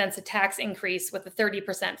that presents a tax increase with a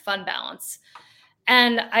 30% fund balance.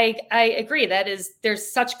 And I agree,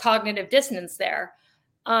 there's such cognitive dissonance there.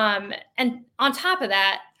 And on top of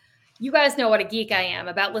that, you guys know what a geek I am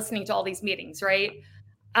about listening to all these meetings, right?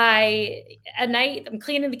 At night, I'm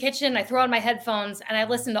cleaning the kitchen, I throw on my headphones, and I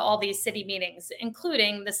listen to all these city meetings,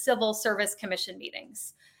 including the Civil Service Commission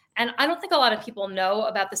meetings. And I don't think a lot of people know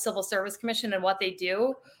about the Civil Service Commission and what they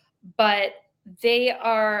do, but they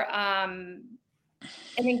are an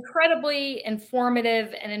incredibly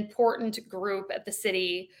informative and important group at the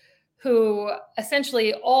city who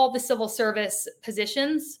essentially all the civil service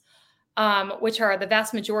positions, which are the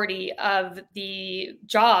vast majority of the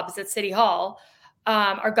jobs at City Hall,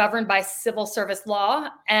 are governed by civil service law,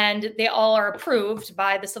 and they all are approved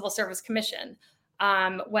by the Civil Service Commission.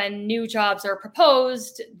 When new jobs are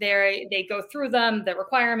proposed, they go through them, the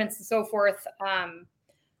requirements and so forth.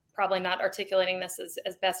 Probably not articulating this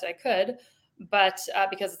as best I could, but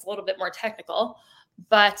because it's a little bit more technical.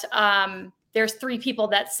 But there's 3 people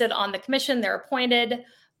that sit on the commission. They're appointed.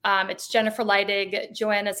 It's Jennifer Leidig,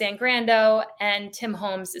 Joanna Zangrando, and Tim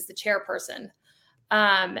Holmes is the chairperson.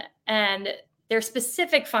 And their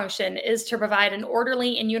specific function is to provide an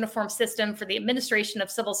orderly and uniform system for the administration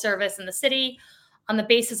of civil service in the city on the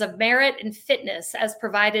basis of merit and fitness as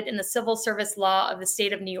provided in the civil service law of the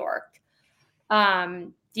state of New York.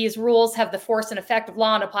 These rules have the force and effect of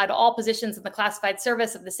law and apply to all positions in the classified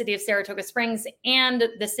service of the city of Saratoga Springs and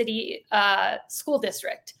the city school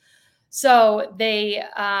district. So they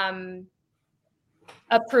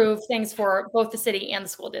approve things for both the city and the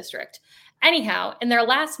school district. Anyhow, in their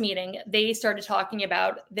last meeting, they started talking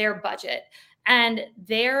about their budget. And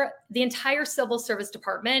the entire civil service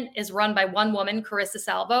department is run by one woman, Carissa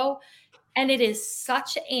Salvo. And it is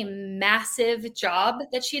such a massive job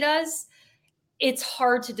that she does. It's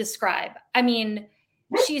hard to describe. I mean,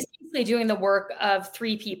 she's basically doing the work of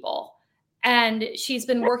 3 people. And she's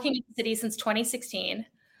been working in the city since 2016.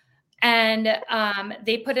 And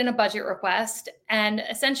they put in a budget request. And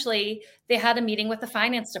essentially, they had a meeting with the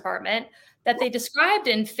finance department that they described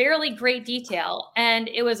in fairly great detail. And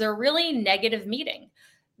it was a really negative meeting.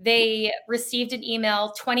 They received an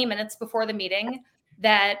email 20 minutes before the meeting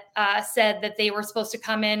that said that they were supposed to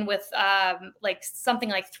come in with something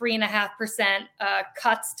like 3.5%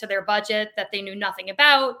 cuts to their budget that they knew nothing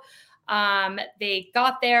about. They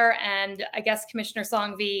got there, and I guess Commissioner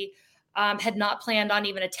Songvi had not planned on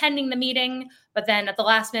even attending the meeting, but then at the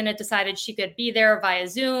last minute decided she could be there via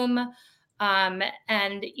Zoom.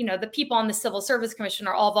 And, you know, the people on the Civil Service Commission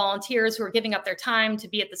are all volunteers who are giving up their time to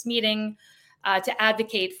be at this meeting to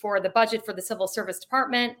advocate for the budget for the Civil Service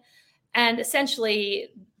Department. And essentially,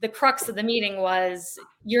 the crux of the meeting was,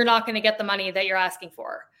 you're not going to get the money that you're asking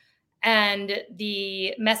for. And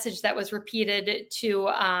the message that was repeated to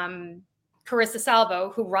Carissa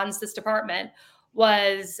Salvo, who runs this department,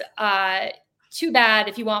 was too bad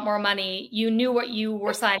if you want more money. You knew what you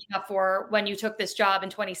were signing up for when you took this job in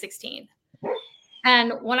 2016.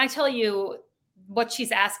 And when I tell you what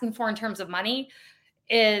she's asking for in terms of money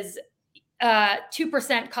is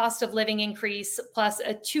 2% cost of living increase plus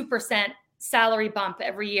a 2% salary bump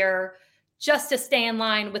every year just to stay in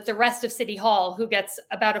line with the rest of City Hall, who gets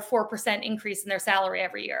about a 4% increase in their salary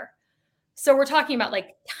every year. So we're talking about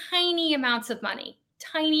like tiny amounts of money,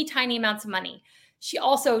 tiny amounts of money. She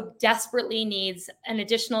also desperately needs an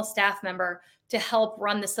additional staff member to help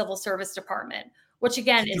run the Civil Service Department, which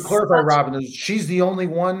again is— To clarify, Robin, she's the only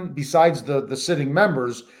one besides the sitting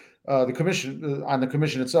members, the commission on the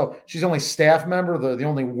commission itself. She's the only staff member, the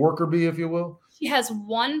only worker bee, if you will. She has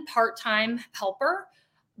one part-time helper,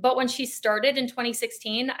 but when she started in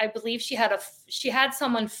 2016, I believe she had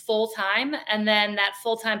someone full-time, and then that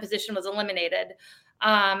full-time position was eliminated.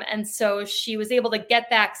 And so she was able to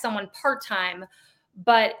get back someone part-time,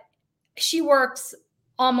 but she works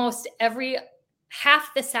almost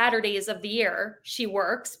half the Saturdays of the year. She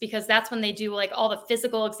works because that's when they do like all the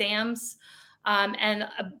physical exams and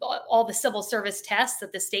all the civil service tests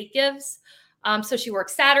that the state gives. So she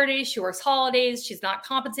works Saturdays, she works holidays, she's not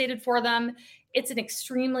compensated for them. It's an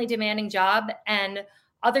extremely demanding job, and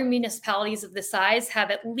other municipalities of this size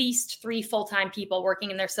have at least 3 full-time people working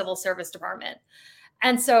in their civil service department.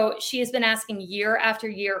 And so she has been asking year after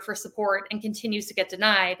year for support and continues to get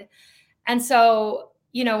denied. And so,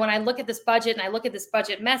 you know, when I look at this budget and I look at this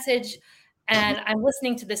budget message and I'm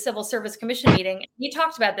listening to the Civil Service Commission meeting, he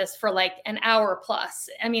talked about this for like an hour plus.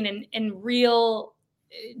 I mean, in real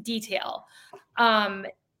detail.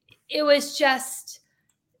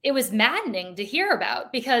 It was maddening to hear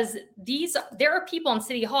about, because there are people in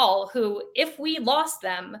City Hall who, if we lost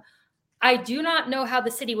them, I do not know how the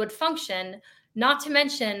city would function. Not to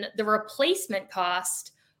mention the replacement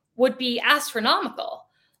cost would be astronomical.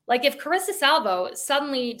 Like if Carissa Salvo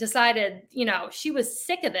suddenly decided, you know, she was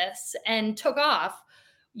sick of this and took off,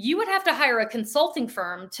 you would have to hire a consulting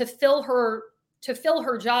firm to fill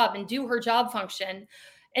her job and do her job function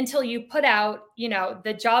until you put out, you know,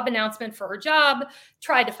 the job announcement for her job,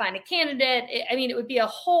 try to find a candidate. I mean, it would be a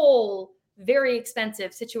whole very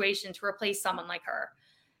expensive situation to replace someone like her.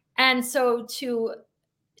 And so to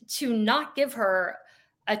not give her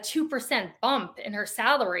a 2% bump in her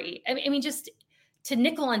salary, I mean, just to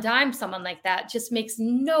nickel and dime someone like that just makes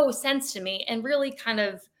no sense to me, and really kind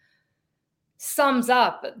of sums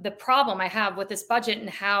up the problem I have with this budget and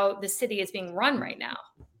how the city is being run right now.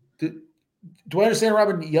 Do I understand,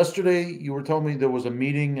 Robin? Yesterday, you were telling me there was a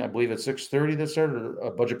meeting, I believe at 6:30 that started a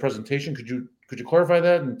budget presentation. Could you clarify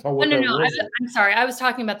that and tell what No. that was? I'm sorry. I was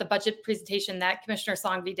talking about the budget presentation that Commissioner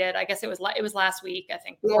Songby did. I guess it was last week, I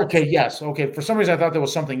think. Okay. Yes. Okay. For some reason, I thought there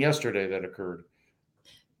was something yesterday that occurred.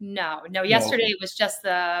 No. Yesterday was just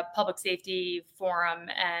the public safety forum,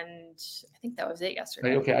 and I think that was it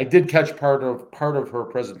yesterday. Okay. I did catch part of her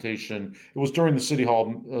presentation. It was during the city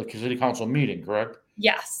council meeting, correct?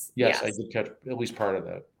 Yes. Yes, I did catch at least part of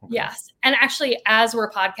that. Okay. Yes. And actually, as we're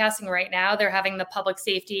podcasting right now, they're having the public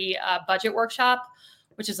safety budget workshop,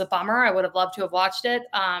 which is a bummer. I would have loved to have watched it.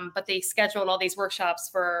 But they scheduled all these workshops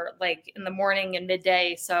for like in the morning and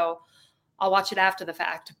midday. So I'll watch it after the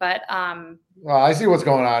fact. But well, I see what's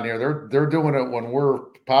going on here. They're doing it when we're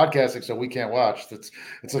podcasting, so we can't watch.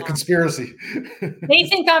 It's a conspiracy. They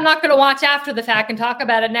think I'm not going to watch after the fact and talk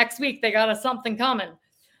about it next week. They got something coming.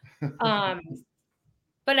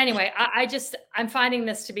 But anyway, I'm finding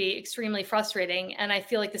this to be extremely frustrating, and I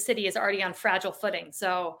feel like the city is already on fragile footing.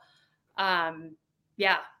 So,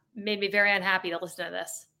 yeah, made me very unhappy to listen to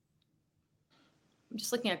this. I'm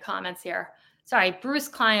just looking at comments here. Sorry, Bruce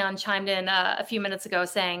Klyon chimed in a few minutes ago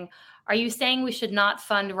saying, "Are you saying we should not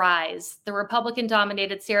fund RISE? The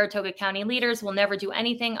Republican-dominated Saratoga County leaders will never do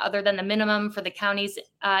anything other than the minimum for the county's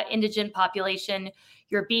indigent population.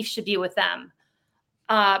 Your beef should be with them."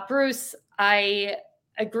 Bruce, I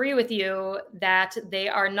agree with you that they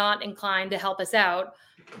are not inclined to help us out,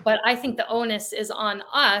 but I think the onus is on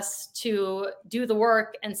us to do the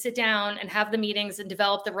work and sit down and have the meetings and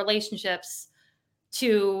develop the relationships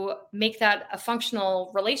to make that a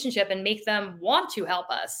functional relationship and make them want to help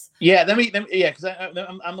us. Yeah, because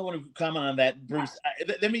I'm the one who commented on that, Bruce.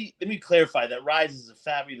 Let me clarify that RISE is a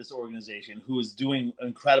fabulous organization who is doing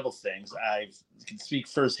incredible things. I can speak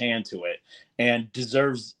firsthand to it, and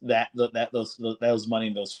deserves those money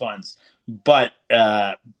and those funds. But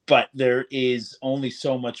there is only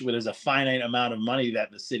so much where there's a finite amount of money that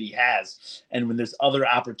the city has, and when there's other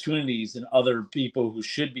opportunities and other people who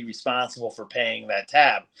should be responsible for paying that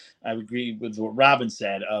tab, I agree with what Robin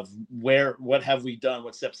said of what have we done,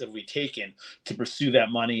 what steps have we taken to pursue that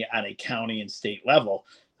money on a county and state level,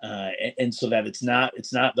 and so that it's not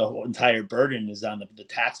the whole entire burden is on the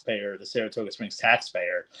taxpayer, the Saratoga Springs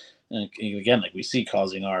taxpayer, and again, like we see,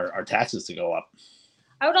 causing our taxes to go up.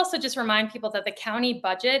 I would also just remind people that the county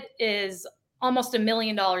budget is almost $1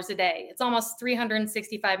 million a day. It's almost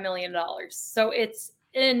 $365 million. So it's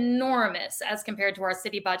enormous as compared to our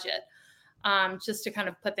city budget, just to kind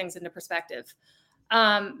of put things into perspective.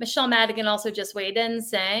 Michelle Madigan also just weighed in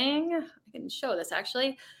saying, I can show this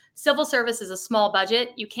actually, civil service is a small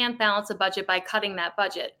budget. You can't balance a budget by cutting that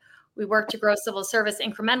budget. We work to grow civil service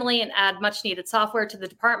incrementally and add much needed software to the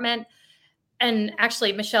department. And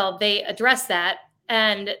actually, Michelle, they address that.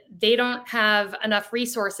 And they don't have enough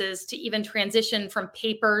resources to even transition from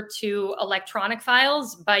paper to electronic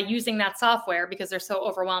files by using that software because they're so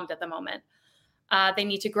overwhelmed at the moment. They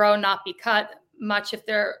need to grow, not be cut. Much of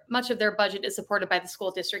their budget is supported by the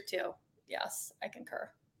school district too. Yes, I concur.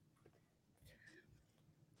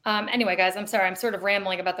 Anyway, guys, I'm sorry. I'm sort of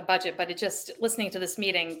rambling about the budget, but listening to this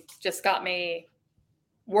meeting just got me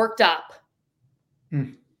worked up.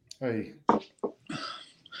 Hey.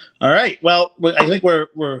 All right. Well, I think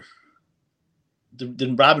we're.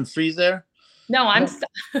 Did Robin freeze there? No,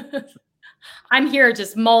 I'm here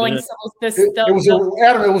just mulling this.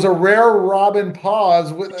 It was a rare Robin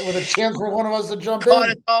pause with a chance for one of us to jump in. Caught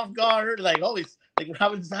it off guard, like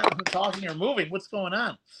Robin's not talking or moving. What's going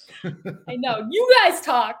on? I know. You guys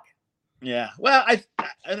talk. Yeah. Well, I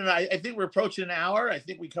don't know. I think we're approaching an hour. I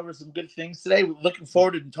think we covered some good things today. We're looking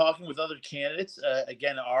forward to talking with other candidates.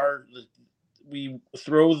 Again, we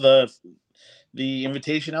throw the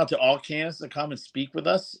invitation out to all candidates to come and speak with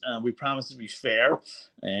us. We promise to be fair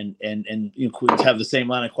and have the same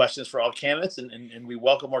line of questions for all candidates, and we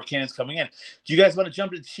welcome more candidates coming in. Do you guys want to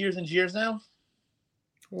jump to cheers and jeers now?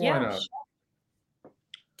 Why not? Sure.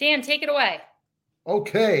 Dan, take it away.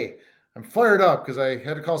 Okay. I'm fired up because I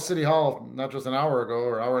had to call City Hall not just an hour ago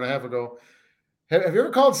or an hour and a half ago. Have you ever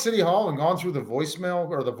called City Hall and gone through the voicemail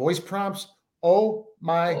or the voice prompts? Oh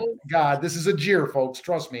my God, this is a jeer, folks.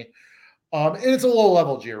 Trust me. And it's a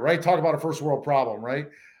low-level jeer, right? Talk about a first-world problem, right?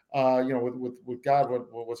 With God,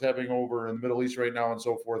 what's happening over in the Middle East right now and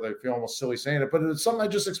so forth. I feel almost silly saying it, but it's something I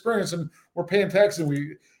just experienced, and we're paying tax.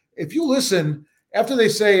 And if you listen, after they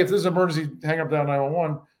say, if there's an emergency, hang up down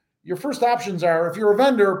 911, your first options are, if you're a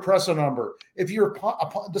vendor, press a number.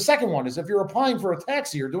 The second one is if you're applying for a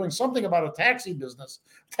taxi or doing something about a taxi business,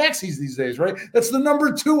 taxis these days, right? That's the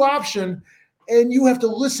number 2 option. And you have to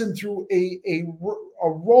listen through a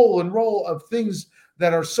roll of things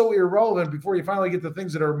that are so irrelevant before you finally get to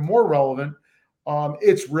things that are more relevant.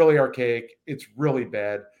 It's really archaic. It's really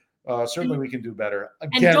bad. Certainly we can do better.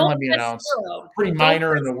 Again, let me announce, pretty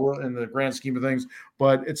minor in the grand scheme of things,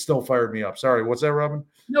 but it still fired me up. Sorry, what's that, Robin?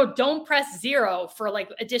 No, don't press 0 for like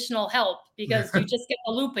additional help because you just get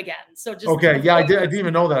the loop again. So just okay. Yeah, I didn't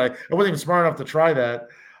even know that. I wasn't even smart enough to try that.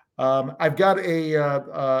 I've got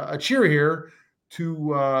a cheer here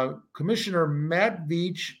to Commissioner Matt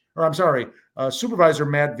Veach, or I'm sorry, Supervisor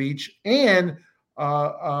Matt Veach and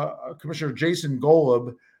Commissioner Jason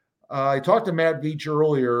Golub. I talked to Matt Veach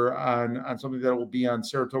earlier on something that will be on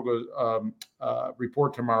Saratoga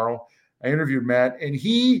report tomorrow. I interviewed Matt, and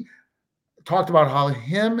he talked about how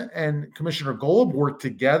him and Commissioner Golub worked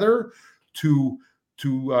together to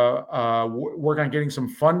work on getting some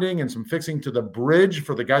funding and some fixing to the bridge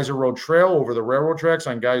for the Geyser Road Trail over the railroad tracks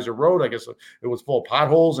on Geyser Road. I guess it was full of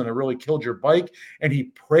potholes and it really killed your bike. And he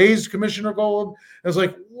praised Commissioner Golub. It was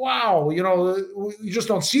like, wow, you just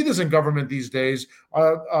don't see this in government these days,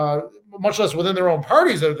 much less within their own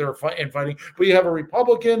parties that they're fighting. But you have a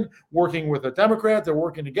Republican working with a Democrat. They're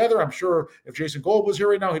working together. I'm sure if Jason Golub was here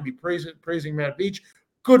right now, he'd be praising Matt Veach.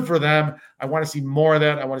 Good for them. I want to see more of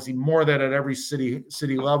that. I want to see more of that at every city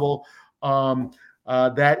level.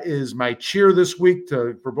 That is my cheer this week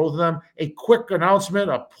for both of them. A quick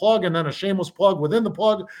announcement, a plug, and then a shameless plug within the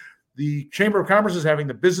plug. The Chamber of Commerce is having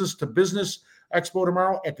the Business to Business Expo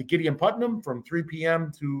tomorrow at the Gideon Putnam from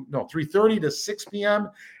 3:30 to 6 p.m.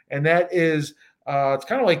 And that is it's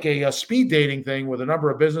kind of like a speed dating thing with a number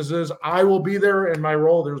of businesses. I will be there in my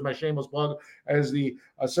role. There's my shameless plug as the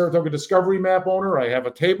Saratoga Discovery Map owner. I have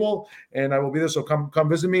a table, and I will be there. So come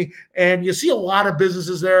visit me. And you see a lot of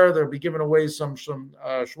businesses there. They'll be giving away some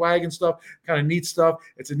swag and stuff, kind of neat stuff.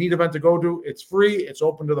 It's a neat event to go to. It's free. It's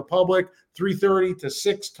open to the public. 3:30 to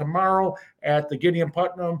 6 tomorrow at the Gideon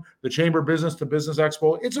Putnam, the Chamber Business to Business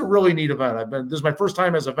Expo. It's a really neat event. This is my first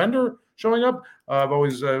time as a vendor showing up. I've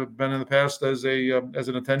always been in the past as an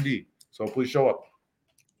attendee. So please show up.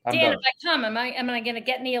 Dan, if I come, am I going to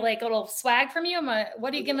get any like little swag from you?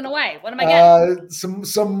 What are you giving away? What am I getting?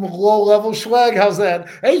 Some low level swag. How's that?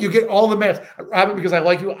 Hey, you get all the maps, Robin. Because I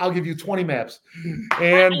like you, I'll give you 20 maps.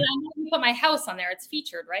 And I put my house on there. It's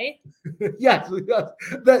featured, right? Yes.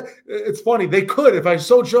 That it's funny. They could, if I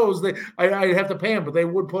so chose. I'd have to pay them, but they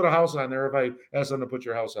would put a house on there if I asked them to put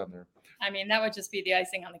your house on there. I mean, that would just be the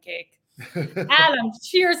icing on the cake. Adam,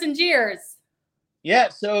 cheers and jeers. Yeah,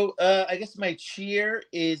 so I guess my cheer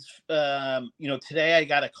is, today I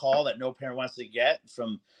got a call that no parent wants to get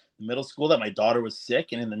from the middle school that my daughter was sick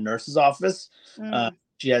and in the nurse's office.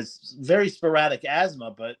 She has very sporadic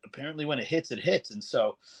asthma, but apparently when it hits, it hits. And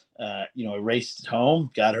so, I raced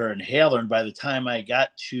home, got her inhaler, and by the time I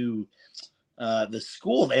got to the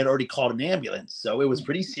school, they had already called an ambulance. So it was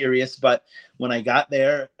pretty serious. But when I got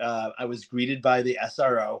there, I was greeted by the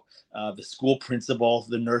SRO, the school principal.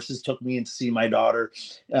 The nurses took me in to see my daughter.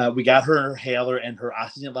 We got her inhaler and her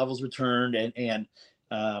oxygen levels returned,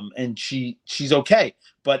 and she's okay.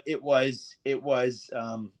 But it was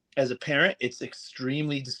as a parent, it's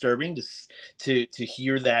extremely disturbing to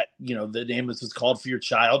hear that, the ambulance was called for your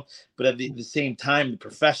child. But at the same time, the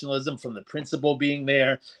professionalism from the principal being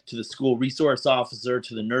there to the school resource officer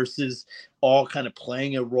to the nurses, all kind of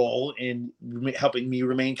playing a role in helping me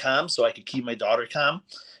remain calm so I could keep my daughter calm.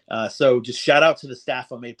 So just shout out to the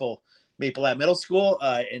staff of Maple at Middle School.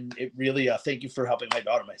 And it really, thank you for helping my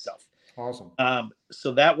daughter myself. Awesome.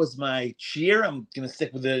 So that was my cheer. I'm going to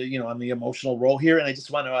stick with on the emotional role here. And I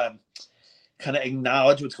just want to kind of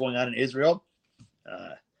acknowledge what's going on in Israel.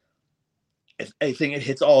 I think it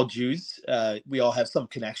hits all Jews. We all have some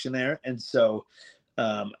connection there. And so,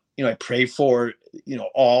 I pray for,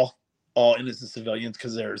 all innocent civilians,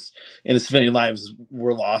 because there's innocent civilian lives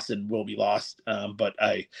were lost and will be lost. But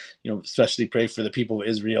I, especially pray for the people of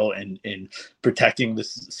Israel and protecting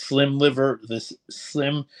this slim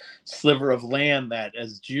sliver of land that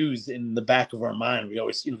as Jews in the back of our mind, we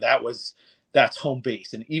always, that's home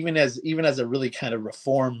base. And even as a really kind of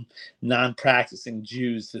reform, non-practicing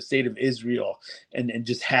Jews, the state of Israel, and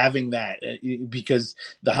just having that, because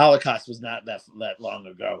the Holocaust was not that long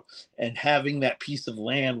ago, and having that piece of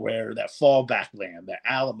land where that fallback land, that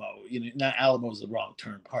Alamo, not Alamo is the wrong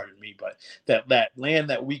term, pardon me, but that land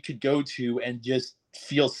that we could go to and just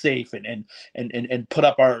feel safe and put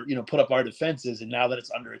up our defenses, and now that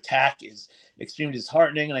it's under attack is extremely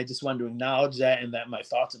disheartening. And I just wanted to acknowledge that, and that my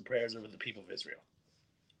thoughts and prayers are with the people of Israel.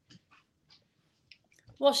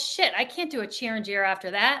 Well, shit, I can't do a cheer and jeer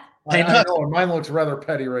after that. I know, and mine looks rather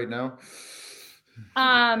petty right now.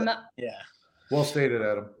 Yeah. Well stated,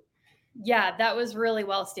 Adam. Yeah, that was really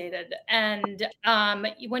well stated. And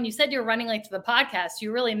when you said you're running late to the podcast,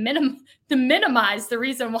 you really minimize the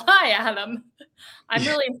reason why, Adam. I'm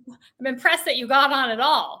impressed that you got on at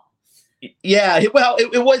all. Yeah, well,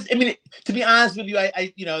 it was. I mean, to be honest with you,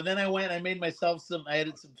 I then I went. I made myself I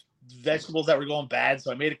added some vegetables that were going bad,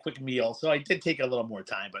 so I made a quick meal. So I did take a little more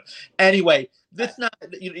time, but anyway, that's not.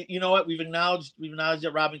 You know what? We've acknowledged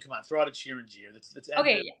that. Robin, come on, throw out a cheer and jeer. That's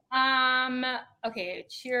okay. Okay,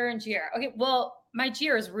 cheer and jeer. Okay, well, my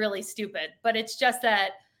jeer is really stupid, but it's just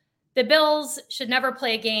that the Bills should never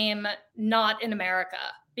play a game not in America,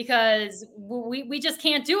 because we just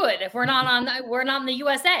can't do it if we're not in the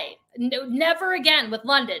USA. No, never again with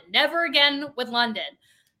London. Never again with London.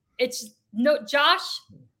 It's no, Josh,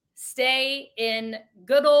 stay in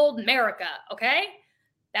good old America. Okay.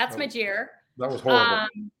 That's my cheer. That was horrible.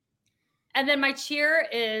 And then my cheer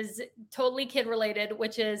is totally kid related,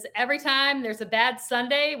 which is every time there's a bad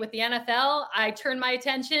Sunday with the NFL, I turn my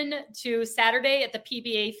attention to Saturday at the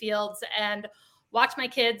PBA fields and watch my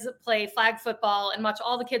kids play flag football and watch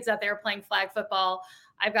all the kids out there playing flag football.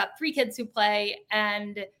 I've got 3 kids who play,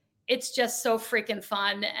 and it's just so freaking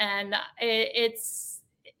fun. And it's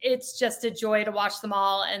just a joy to watch them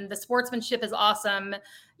all. And the sportsmanship is awesome.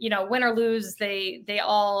 Win or lose, they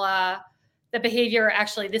all, the behavior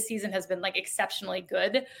actually this season has been like exceptionally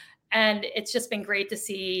good. And it's just been great to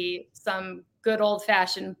see some good old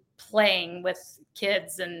fashioned playing with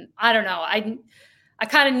kids. And I don't know, I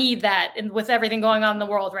kind of need that with everything going on in the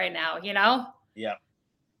world right now, Yeah.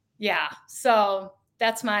 Yeah. So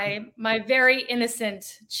that's my very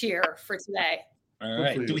innocent cheer for today. All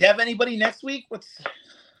right. Do we have anybody next week?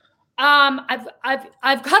 I've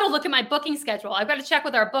got to look at my booking schedule. I've got to check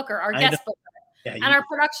with our booker, our guest booker, and our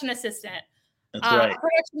production assistant. That's right. Our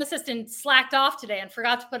production assistant slacked off today and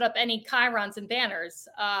forgot to put up any chyrons and banners.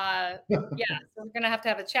 Yeah, so we're gonna have to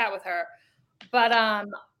have a chat with her. But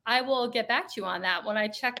I will get back to you on that when I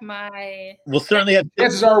check my. We'll certainly have.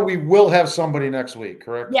 Chances are we will have somebody next week,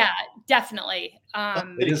 correct? Yeah, definitely.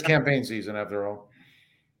 It is campaign season after all.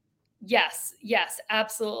 Yes,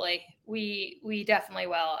 absolutely. We definitely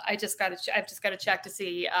will. I've just got to check to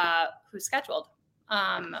see who's scheduled.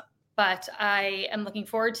 But I am looking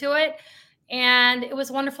forward to it, and it was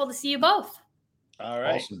wonderful to see you both. All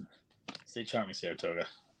right. Awesome. Stay charming, Saratoga.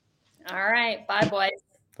 All right. Bye, boys.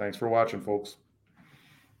 Thanks for watching, folks.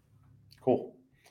 Cool.